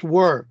 So this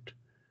worked.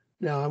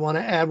 Now I want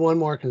to add one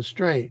more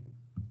constraint.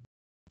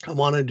 I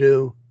want to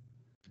do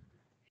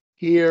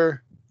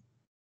here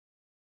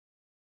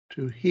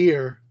to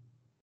here.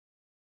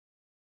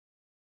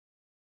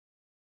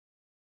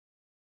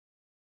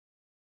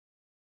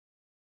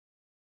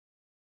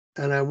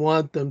 And I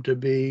want them to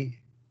be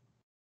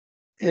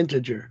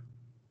integer.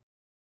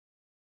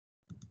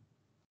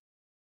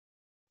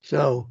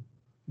 So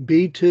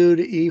B2 to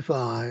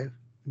E5,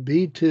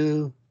 B2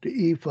 to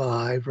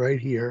E5 right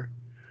here,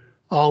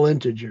 all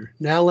integer.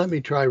 Now let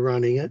me try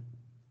running it.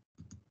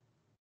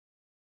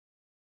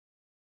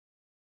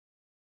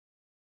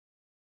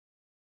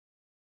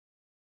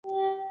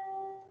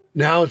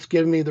 Now it's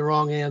giving me the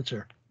wrong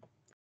answer.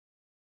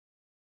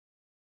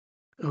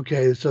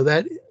 Okay, so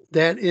that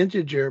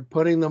integer,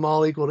 putting them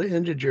all equal to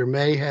integer,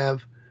 may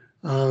have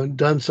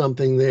done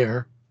something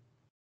there.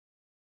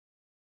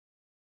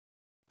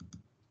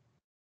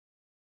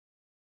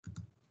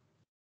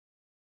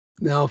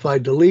 Now if I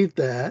delete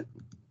that,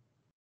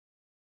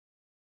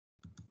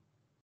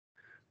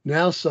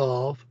 now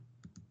solve.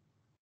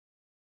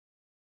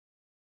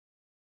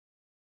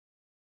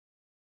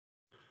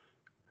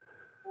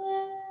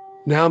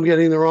 Now I'm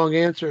getting the wrong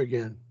answer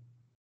again.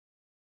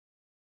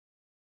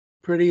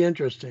 Pretty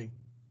interesting.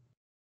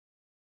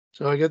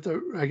 So I get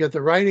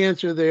the right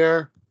answer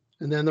there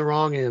and then the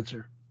wrong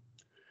answer.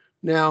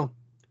 Now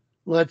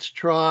let's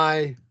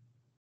try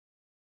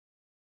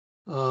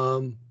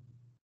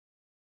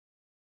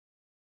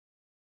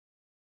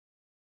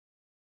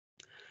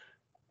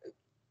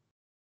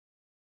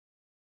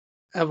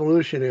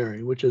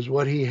evolutionary, which is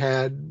what he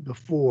had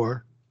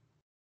before.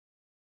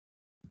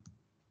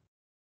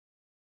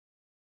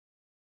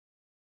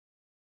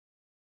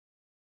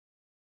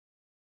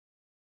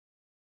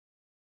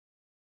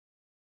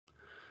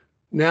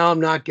 Now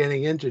I'm not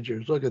getting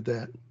integers. Look at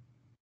that.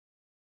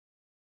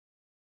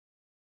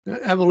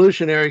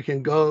 Evolutionary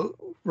can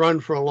run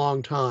for a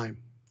long time,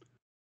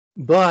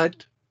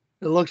 but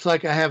it looks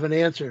like I have an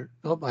answer.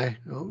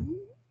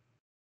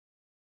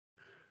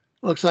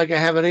 Looks like I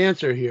have an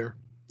answer here.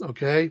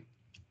 Okay.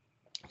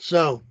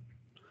 So,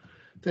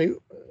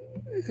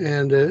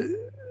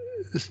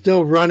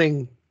 still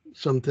running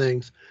some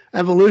things.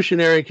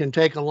 Evolutionary can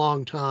take a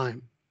long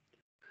time.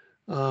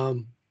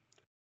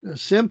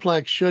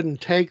 Simplex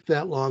shouldn't take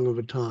that long of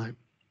a time.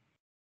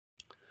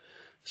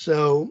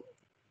 So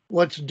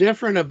what's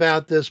different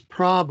about this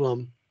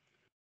problem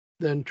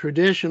than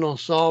traditional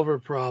solver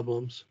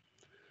problems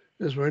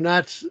is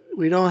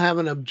we don't have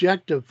an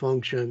objective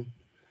function.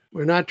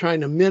 We're not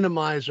trying to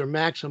minimize or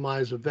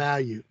maximize a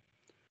value.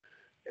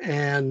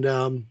 And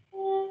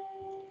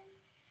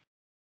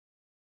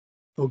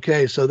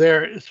okay, so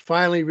there it's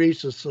finally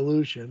reached a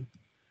solution.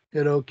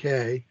 Hit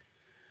OK.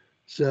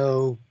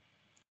 So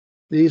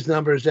these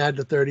numbers add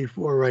to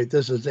 34, right?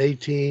 This is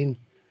 18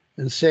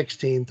 and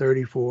 16,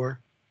 34.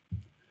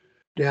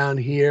 Down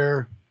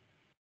here,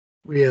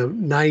 we have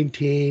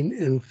 19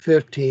 and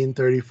 15,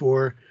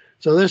 34.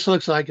 So this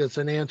looks like it's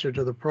an answer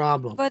to the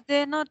problem. But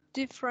they're not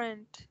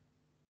different.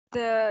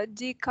 The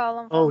D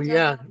column. Oh,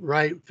 yeah,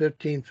 right,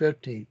 15,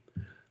 15.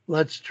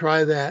 Let's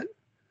try that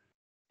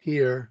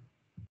here.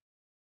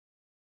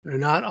 They're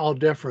not all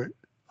different.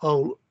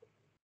 Oh,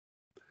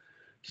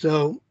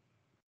 so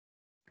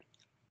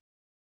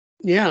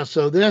yeah,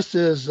 so this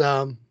is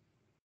a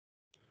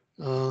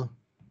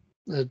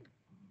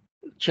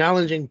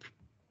challenging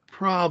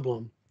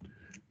problem.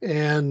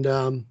 And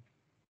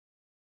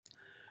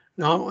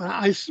now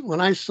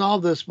when I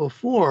solved this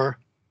before,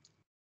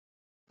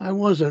 I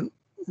wasn't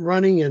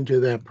running into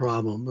that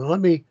problem. Now, let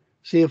me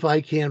see if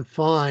I can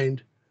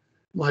find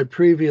my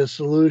previous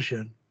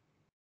solution.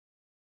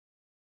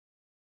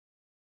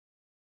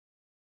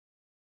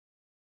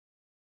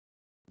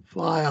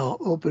 File,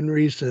 open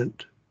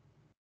recent.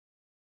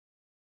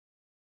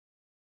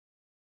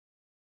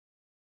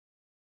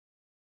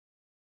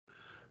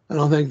 I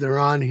don't think they're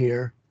on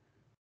here.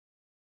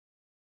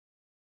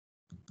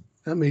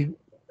 Let me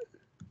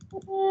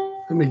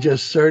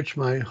just search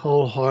my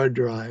whole hard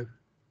drive.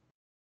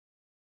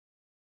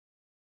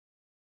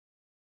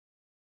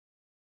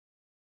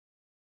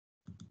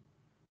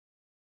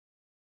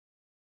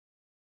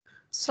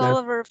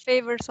 Solver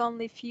favors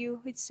only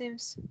few, it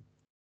seems.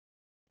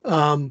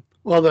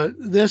 Well,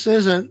 this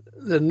isn't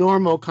the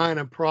normal kind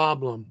of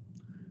problem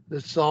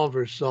that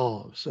solvers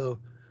solve. So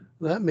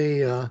let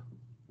me,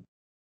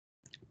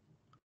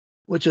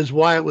 which is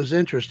why it was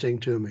interesting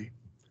to me.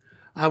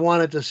 I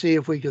wanted to see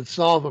if we could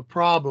solve a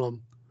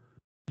problem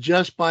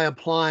just by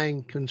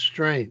applying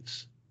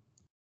constraints.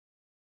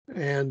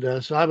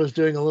 And so I was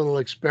doing a little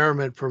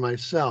experiment for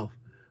myself.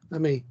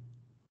 Let me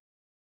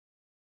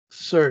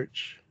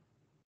search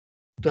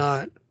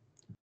dot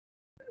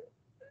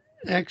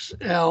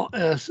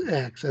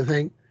XLSX. I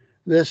think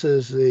this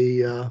is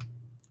the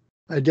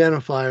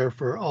identifier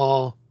for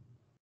all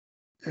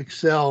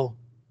Excel.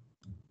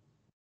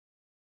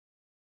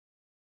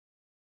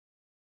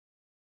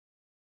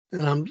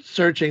 And I'm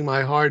searching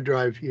my hard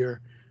drive here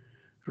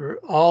for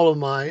all of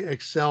my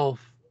Excel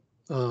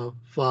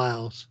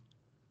files.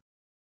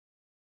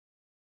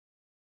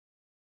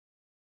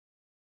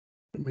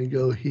 Let me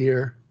go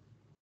here.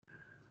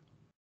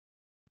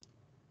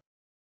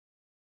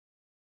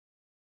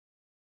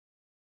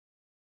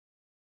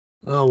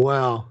 Oh,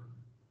 wow.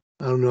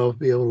 I don't know if I'll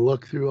be able to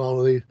look through all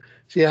of these.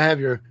 See, I have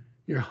your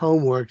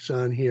homeworks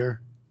on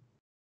here.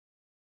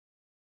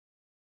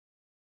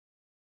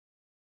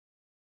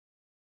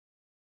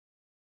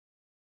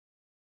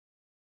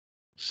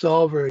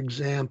 Solver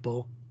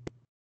example.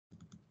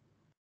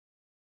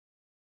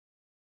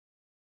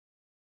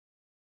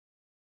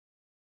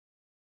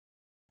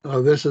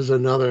 Oh, this is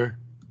another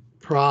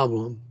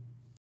problem.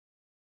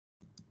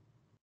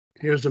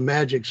 Here's a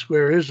magic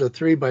square. Here's a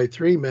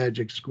 3x3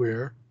 magic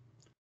square.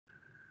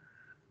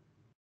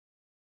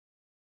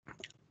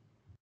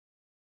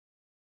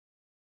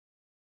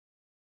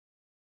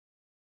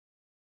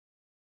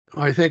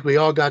 I think we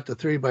all got the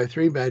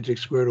 3x3 magic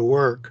square to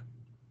work.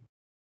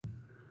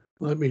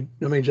 Let me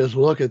just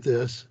look at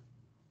this.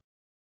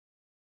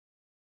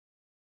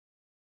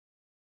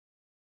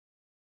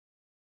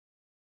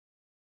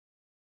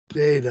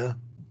 Data,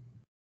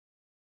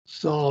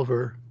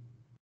 solver,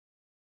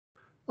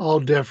 all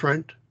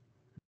different,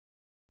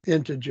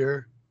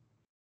 integer,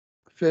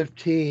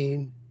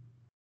 15,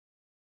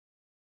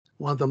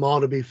 want them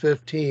all to be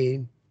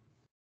 15.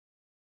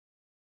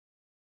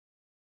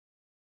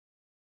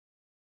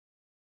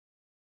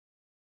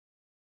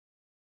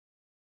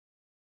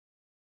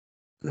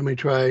 Let me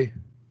try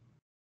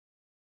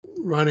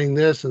running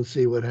this and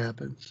see what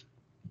happens.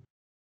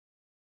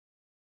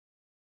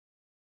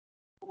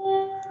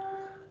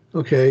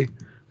 Okay,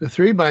 the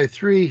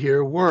 3x3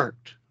 here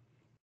worked.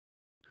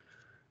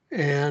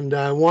 And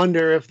I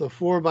wonder if the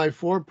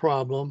 4x4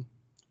 problem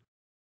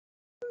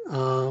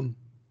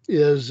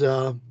is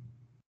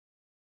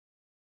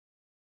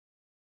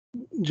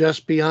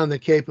just beyond the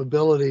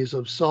capabilities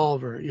of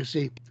solver. You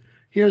see,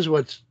 here's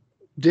what's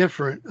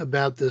different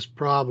about this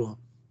problem.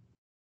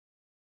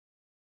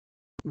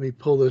 Let me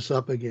pull this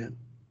up again.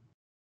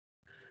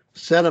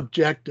 set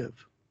objective.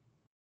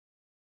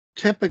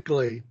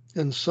 Typically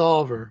in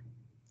Solver,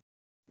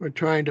 we're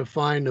trying to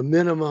find a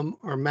minimum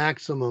or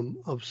maximum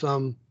of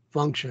some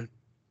function.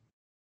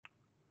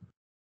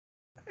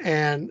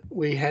 And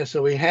we'll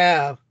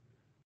have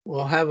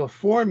a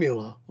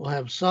formula. We'll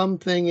have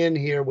something in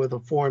here with a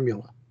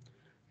formula.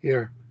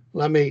 Here,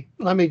 let me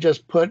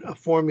just put a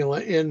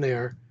formula in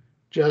there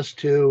just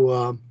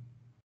to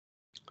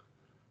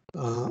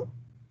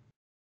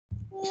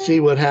see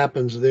what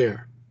happens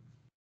there.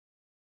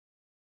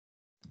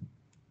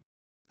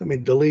 Let me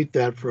delete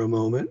that for a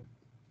moment.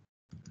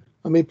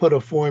 Let me put a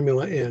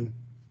formula in.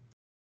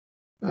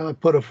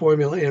 Put a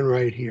formula in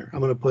right here. I'm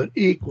going to put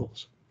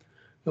equals.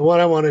 And what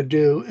I want to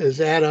do is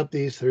add up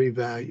these three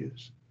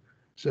values.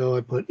 So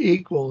I put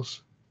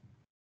equals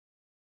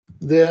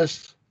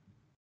this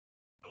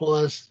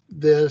plus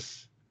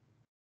this.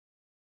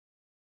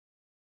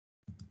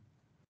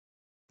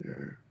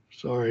 There,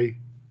 sorry.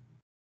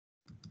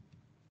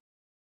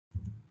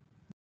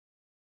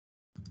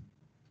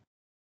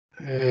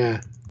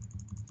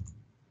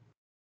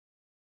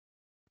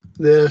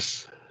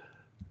 This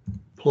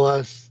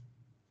plus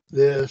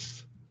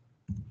this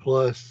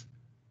plus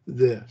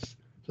this.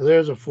 So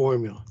there's a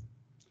formula,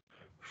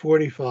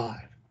 45.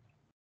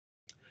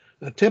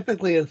 Now,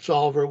 typically in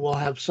Solver, we'll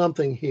have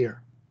something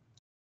here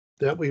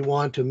that we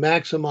want to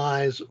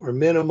maximize or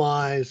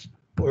minimize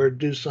or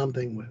do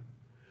something with.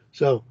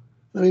 So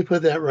let me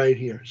put that right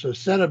here. So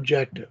set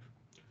objective.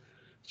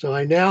 So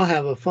I now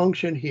have a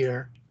function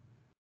here,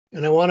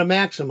 and I want to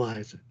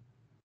maximize it.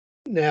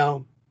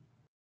 Now,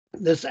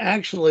 this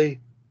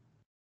actually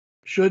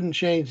shouldn't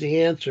change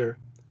the answer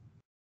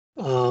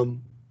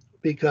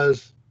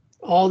because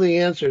all the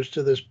answers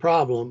to this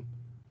problem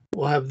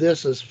will have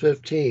this as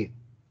 15.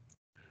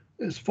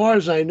 As far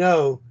as I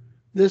know,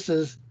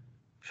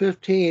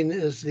 15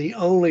 is the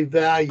only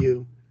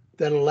value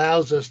that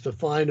allows us to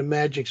find a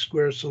magic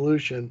square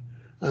solution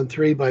on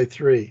 3 by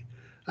 3.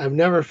 I've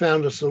never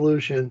found a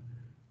solution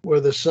where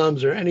the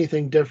sums are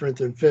anything different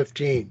than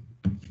 15.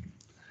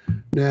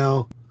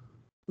 Now,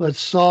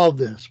 let's solve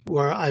this,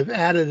 where I've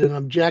added an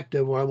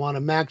objective where I want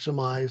to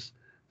maximize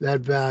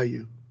that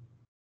value.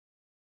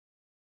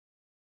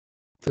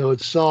 So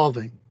it's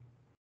solving.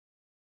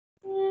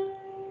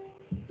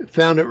 It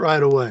found it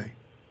right away.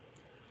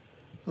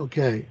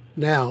 Okay,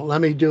 now let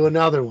me do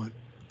another one.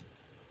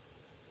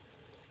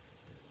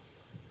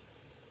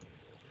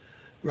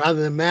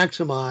 Rather than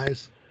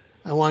maximize,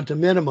 I want to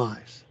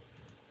minimize.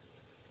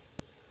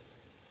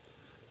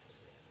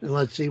 And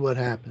let's see what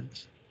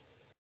happens.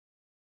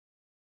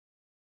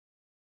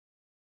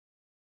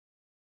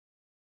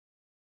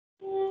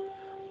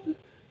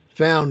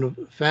 Found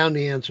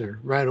the answer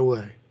right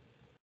away.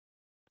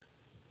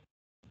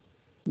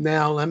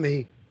 Now let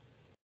me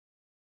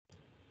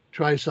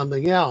try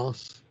something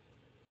else.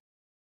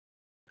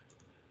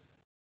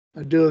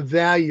 I do a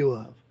value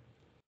of.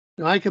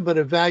 Now I can put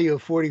a value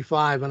of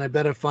 45 and I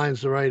bet it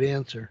finds the right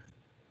answer.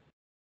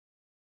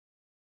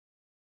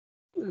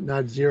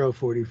 Not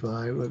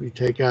 0.45. Let me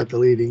take out the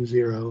leading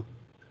 0.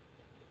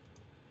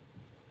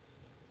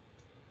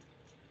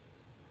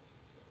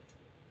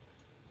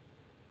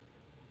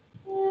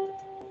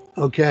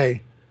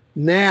 Okay,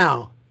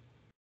 now,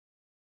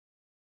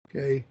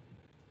 okay,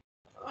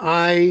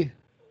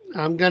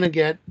 I'm going to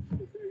get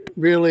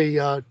really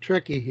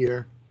tricky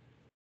here.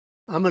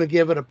 I'm going to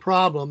give it a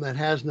problem that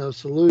has no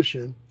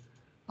solution.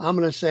 I'm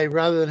going to say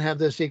rather than have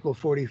this equal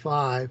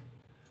 45,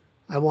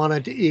 I want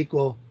it to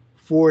equal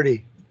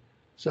 40.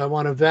 So I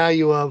want a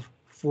value of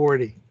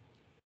 40.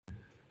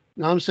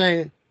 Now I'm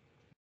saying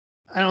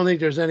I don't think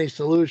there's any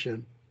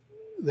solution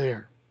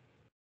there.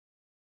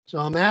 So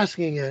I'm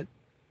asking it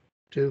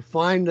to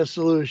find a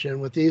solution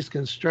with these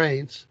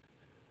constraints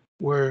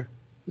where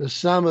the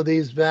sum of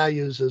these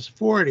values is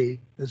 40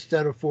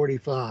 instead of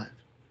 45.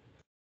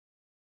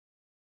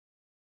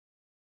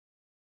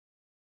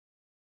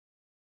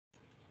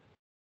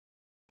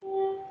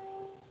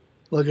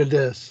 Look at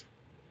this.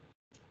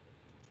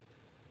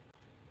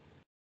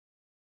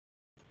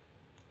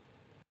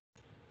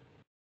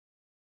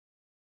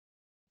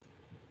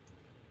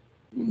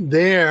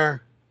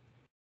 There,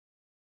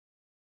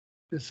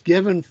 it's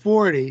given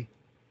 40,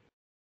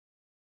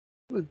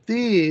 but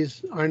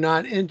these are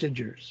not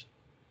integers.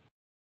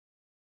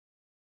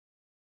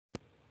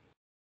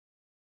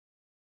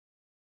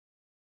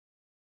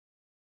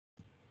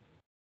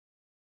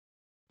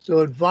 So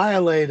it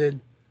violated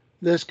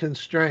this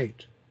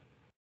constraint.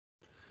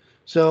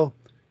 So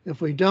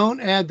if we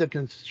don't add the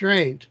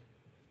constraint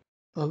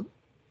of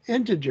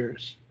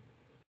integers,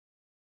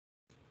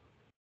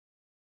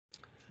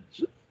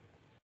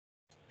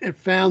 it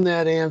found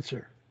that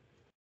answer.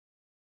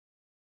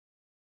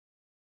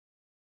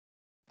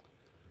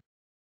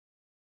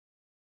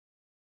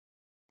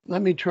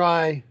 Let me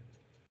try,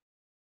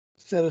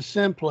 instead of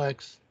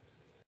simplex,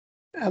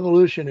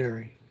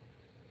 evolutionary.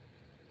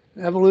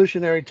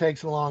 Evolutionary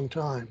takes a long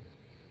time.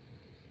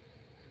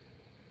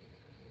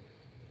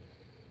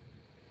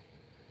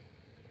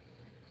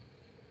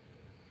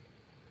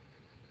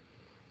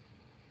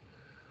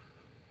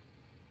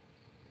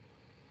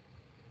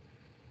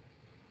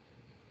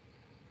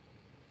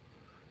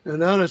 Now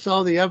notice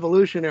all the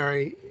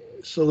evolutionary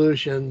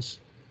solutions,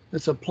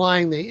 it's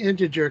applying the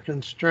integer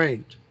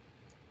constraint.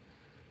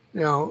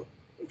 Now,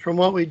 from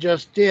what we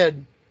just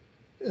did,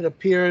 it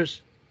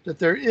appears that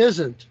there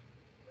isn't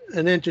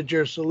an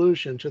integer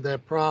solution to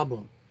that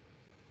problem.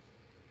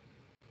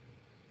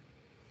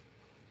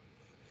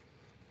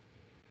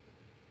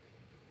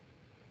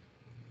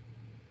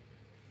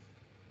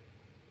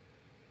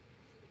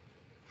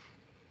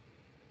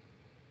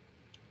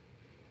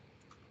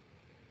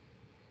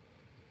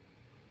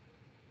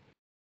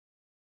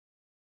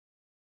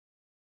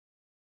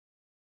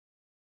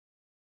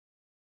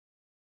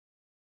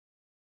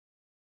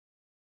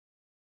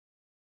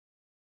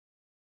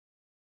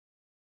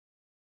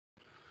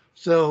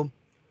 So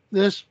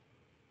this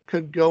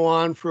could go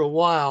on for a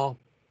while.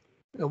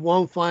 It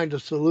won't find a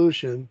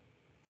solution.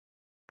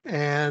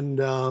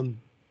 And at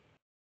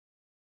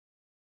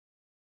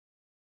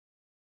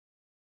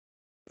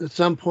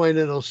some point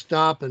it'll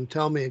stop and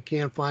tell me it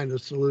can't find a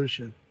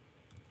solution.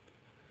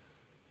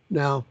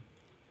 Now,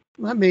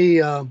 let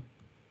me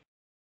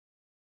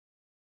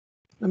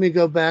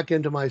go back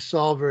into my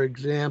solver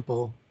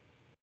example.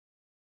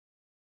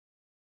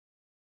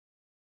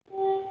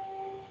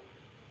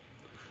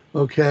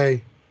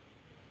 Okay.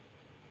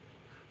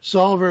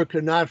 Solver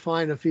could not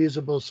find a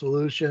feasible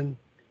solution.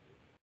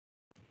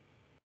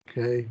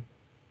 Okay.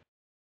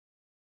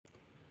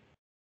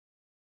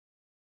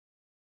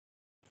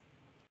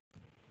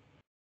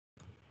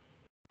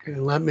 Okay,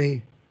 let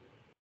me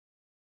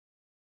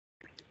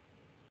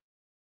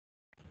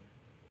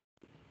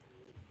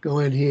go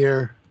in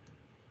here.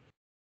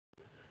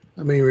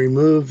 Let me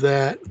remove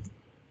that.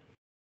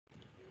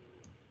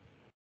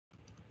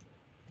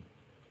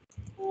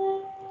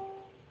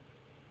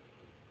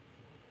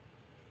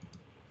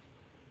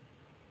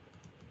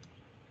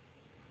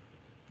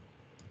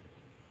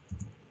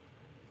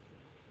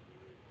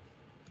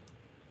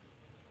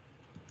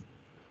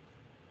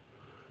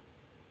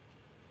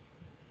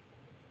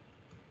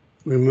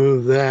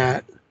 Remove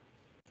that.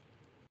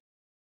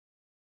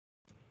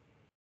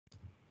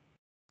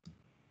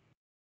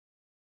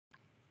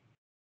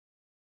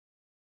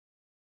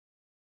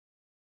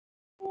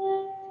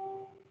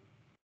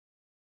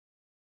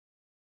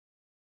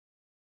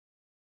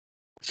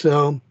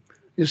 So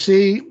you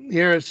see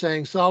here it's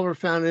saying solver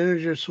found an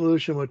integer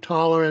solution with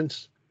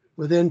tolerance,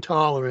 within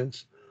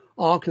tolerance,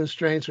 all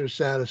constraints are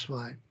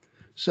satisfied.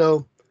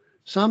 So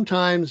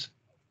sometimes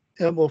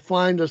it will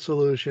find a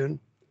solution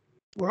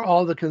where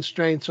all the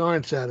constraints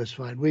aren't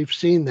satisfied. We've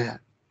seen that.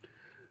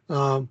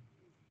 In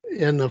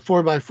the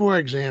 4x4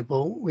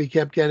 example, we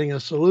kept getting a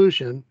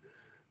solution,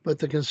 but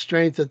the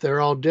constraint that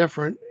they're all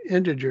different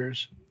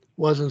integers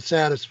wasn't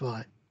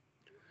satisfied.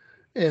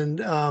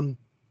 And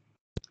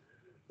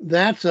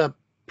that's a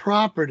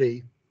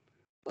property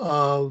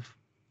of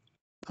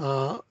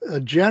a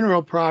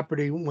general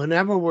property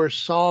whenever we're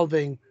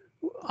solving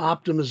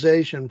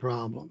optimization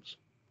problems.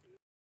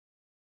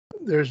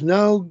 There's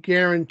no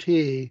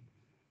guarantee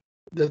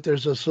that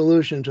there's a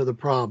solution to the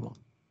problem.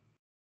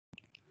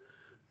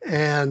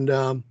 And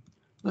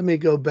let me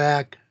go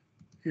back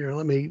here.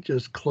 Let me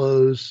just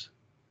close.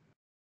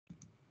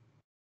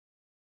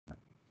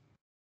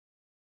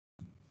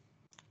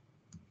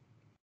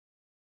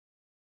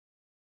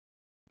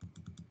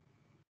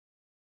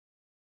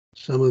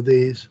 Some of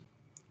these.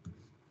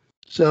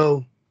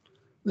 So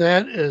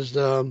that is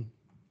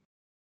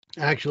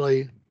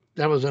actually,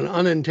 that was an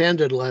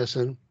unintended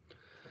lesson.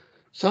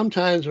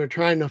 Sometimes we're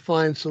trying to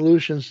find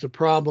solutions to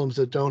problems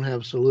that don't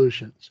have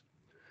solutions.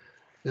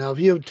 Now, if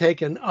you've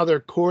taken other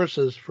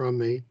courses from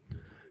me,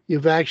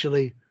 you've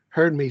actually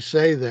heard me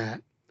say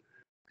that.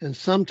 And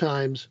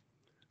sometimes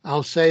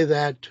I'll say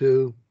that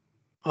to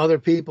other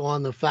people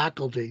on the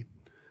faculty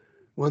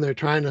when they're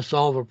trying to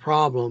solve a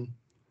problem,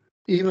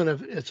 even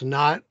if it's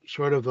not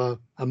sort of a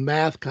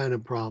math kind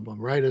of problem,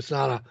 right? It's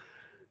not a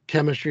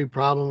chemistry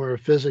problem or a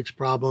physics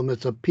problem.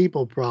 It's a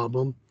people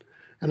problem.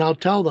 And I'll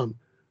tell them,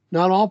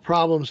 not all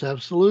problems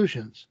have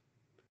solutions.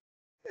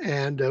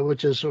 And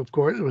which is, of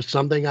course, it was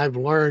something I've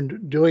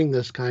learned doing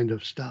this kind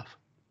of stuff.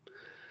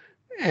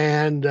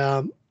 And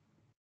I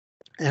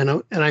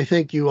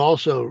think you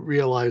also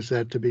realize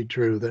that to be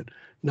true, that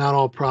not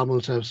all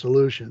problems have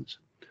solutions,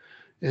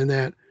 and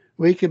that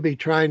we could be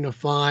trying to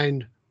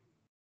find,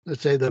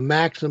 let's say, the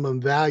maximum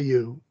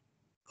value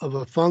of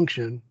a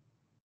function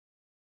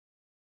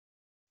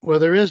where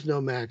there is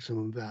no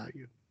maximum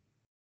value.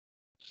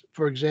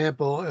 For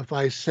example, if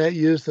I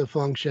use the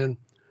function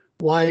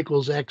y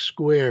equals x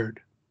squared,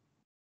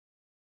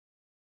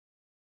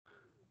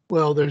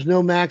 well, there's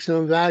no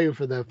maximum value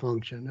for that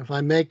function. If I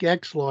make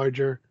x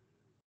larger,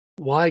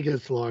 y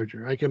gets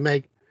larger. I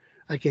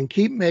can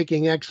keep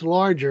making x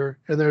larger,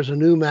 and there's a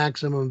new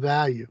maximum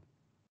value.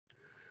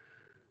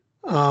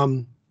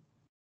 However,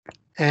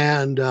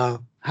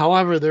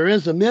 there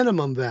is a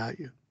minimum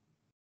value.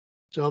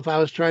 So if I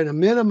was trying a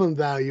minimum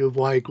value of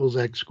y equals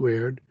x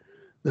squared,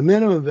 the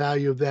minimum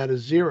value of that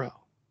is 0.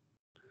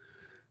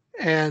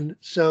 And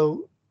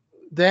so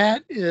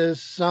that is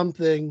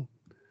something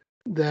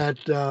that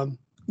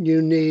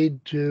you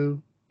need to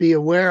be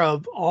aware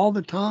of all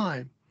the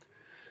time.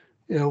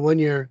 You know, when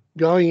you're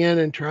going in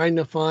and trying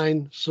to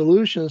find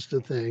solutions to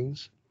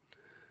things,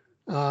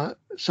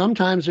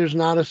 sometimes there's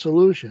not a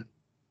solution.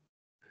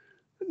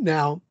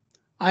 Now,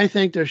 I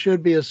think there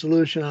should be a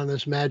solution on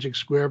this magic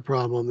square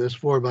problem, this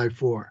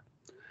 4x4.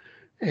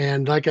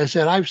 And like I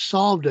said, I've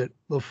solved it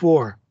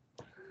before.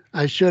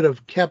 I should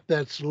have kept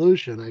that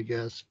solution, I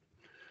guess.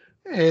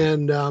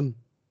 And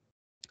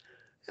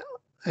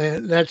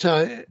that's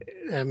how,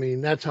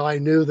 that's how I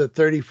knew that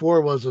 34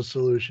 was a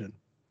solution.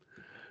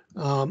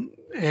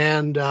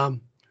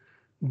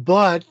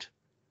 But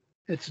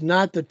it's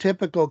not the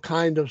typical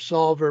kind of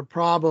solver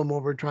problem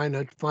where we're trying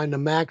to find a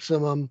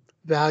maximum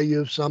value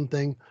of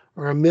something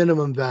or a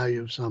minimum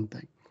value of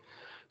something.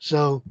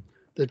 So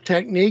the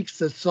techniques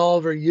that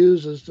solver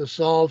uses to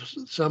solve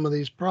some of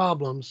these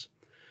problems,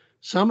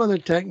 some of the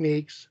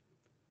techniques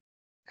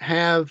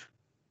have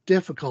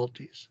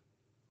difficulties.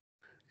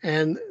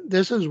 And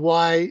this is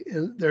why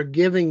they're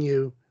giving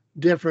you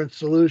different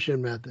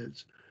solution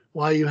methods,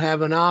 why you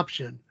have an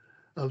option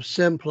of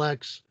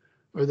simplex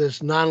or this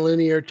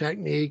nonlinear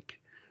technique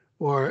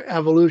or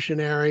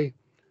evolutionary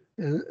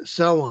and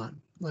so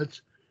on. Let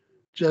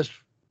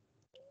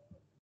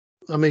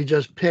me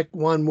just pick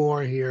one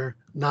more here,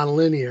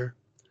 nonlinear.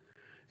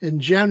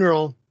 In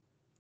general,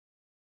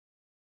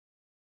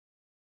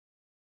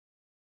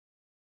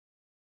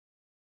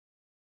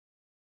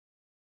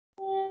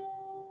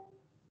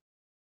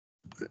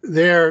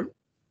 there,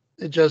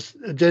 it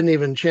didn't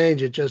even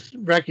change. It just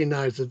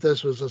recognized that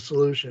this was a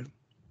solution.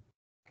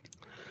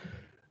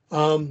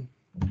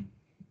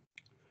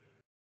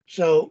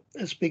 So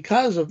it's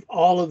because of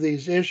all of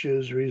these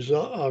issues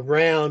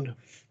around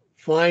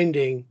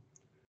finding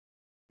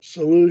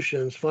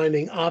solutions,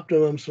 finding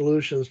optimum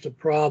solutions to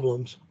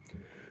problems.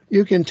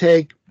 You can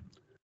take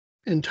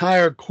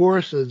entire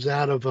courses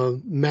out of a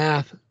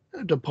math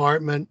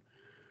department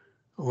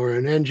or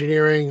an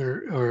engineering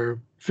or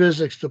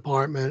physics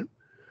department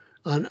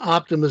on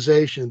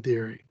optimization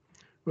theory,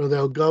 where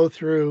they'll go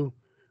through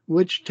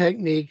which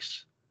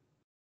techniques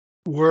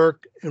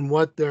work and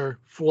what their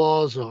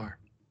flaws are.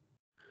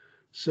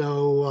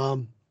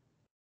 So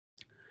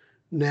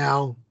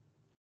now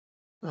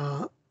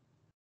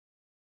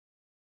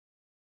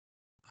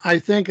I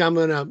think I'm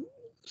going to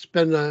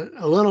spend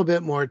a little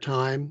bit more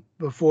time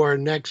before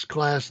next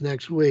class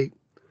next week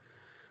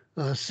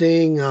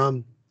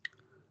trying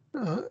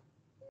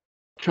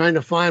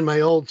to find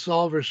my old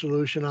solver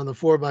solution on the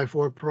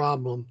 4x4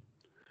 problem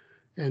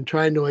and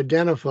trying to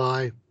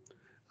identify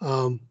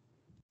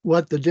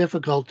what the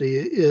difficulty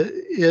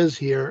is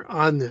here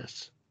on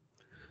this.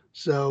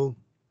 So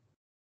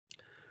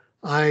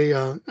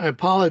I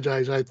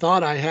apologize. I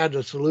thought I had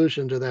a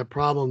solution to that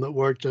problem that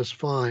worked just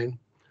fine,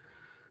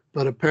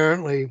 but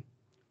apparently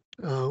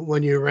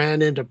when you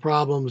ran into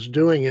problems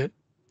doing it,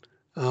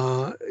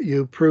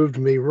 you proved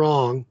me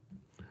wrong,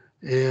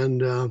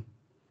 and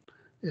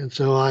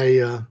so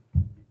I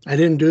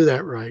didn't do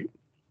that right.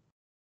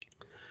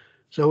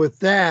 So with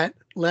that,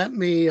 let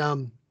me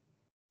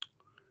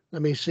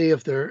see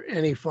if there are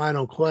any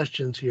final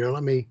questions here.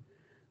 Let me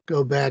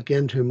go back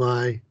into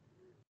my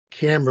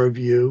camera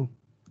view.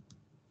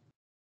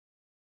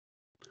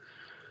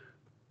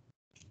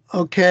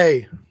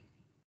 Okay.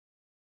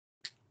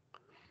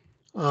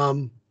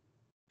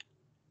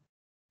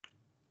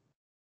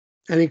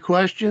 Any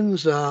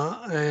questions?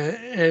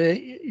 And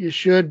you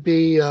should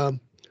be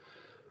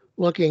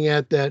looking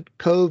at that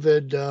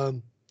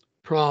COVID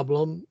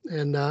problem,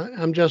 and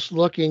I'm just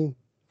looking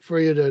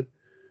for you to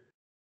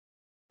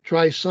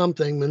try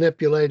something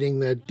manipulating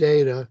that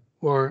data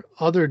or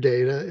other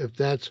data if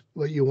that's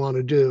what you want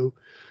to do.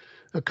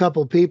 A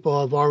couple people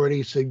have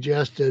already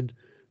suggested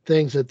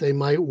things that they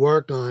might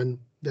work on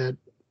that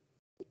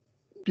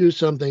do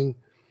something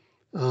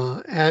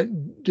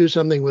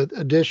with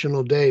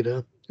additional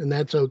data, and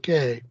that's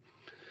okay.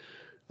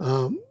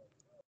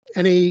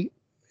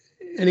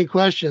 Any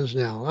questions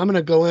now? I'm going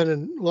to go in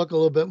and look a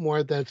little bit more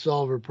at that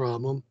solver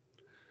problem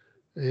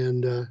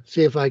and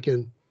see if I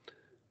can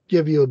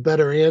give you a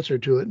better answer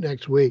to it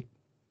next week.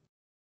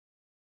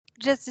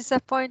 Just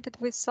disappointed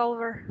with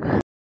solver.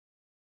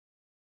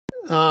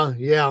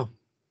 Yeah.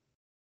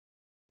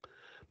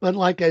 But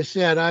like I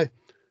said,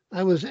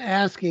 I was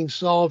asking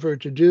solver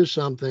to do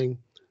something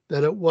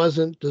that it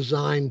wasn't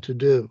designed to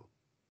do.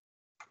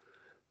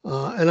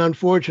 And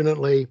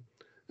unfortunately,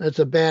 that's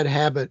a bad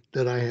habit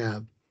that I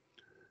have.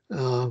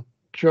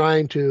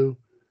 Trying to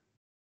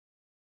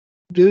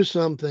do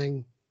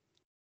something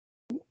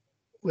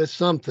with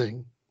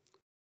something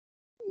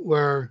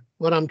where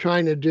what I'm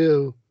trying to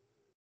do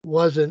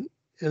wasn't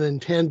an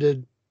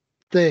intended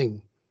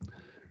thing.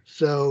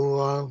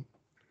 So,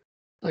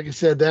 like I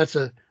said, that's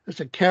a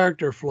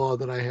character flaw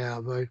that I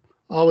have. I'm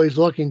always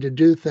looking to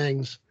do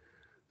things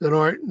that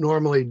aren't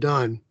normally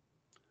done.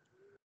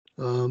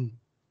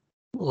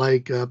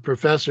 Like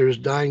professors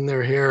dyeing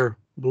their hair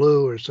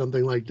blue or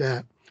something like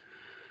that.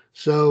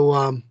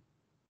 So,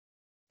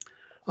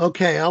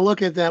 okay, I'll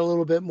look at that a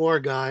little bit more,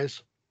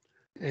 guys.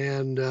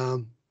 And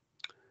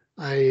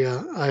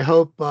I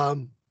hope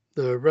the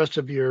rest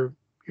of your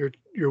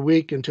your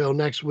week until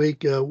next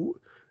week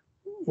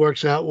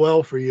works out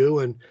well for you,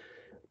 and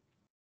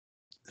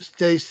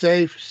stay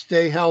safe,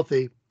 stay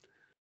healthy.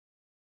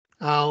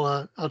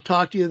 I'll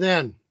talk to you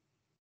then.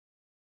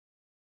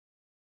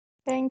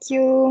 Thank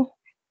you.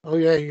 Oh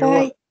yeah, you're Bye.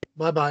 welcome.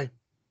 Bye-bye.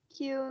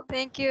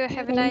 Thank you.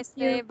 Have a Thank nice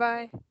you. day.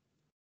 Bye.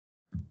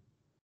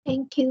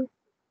 Thank you.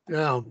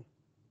 Now,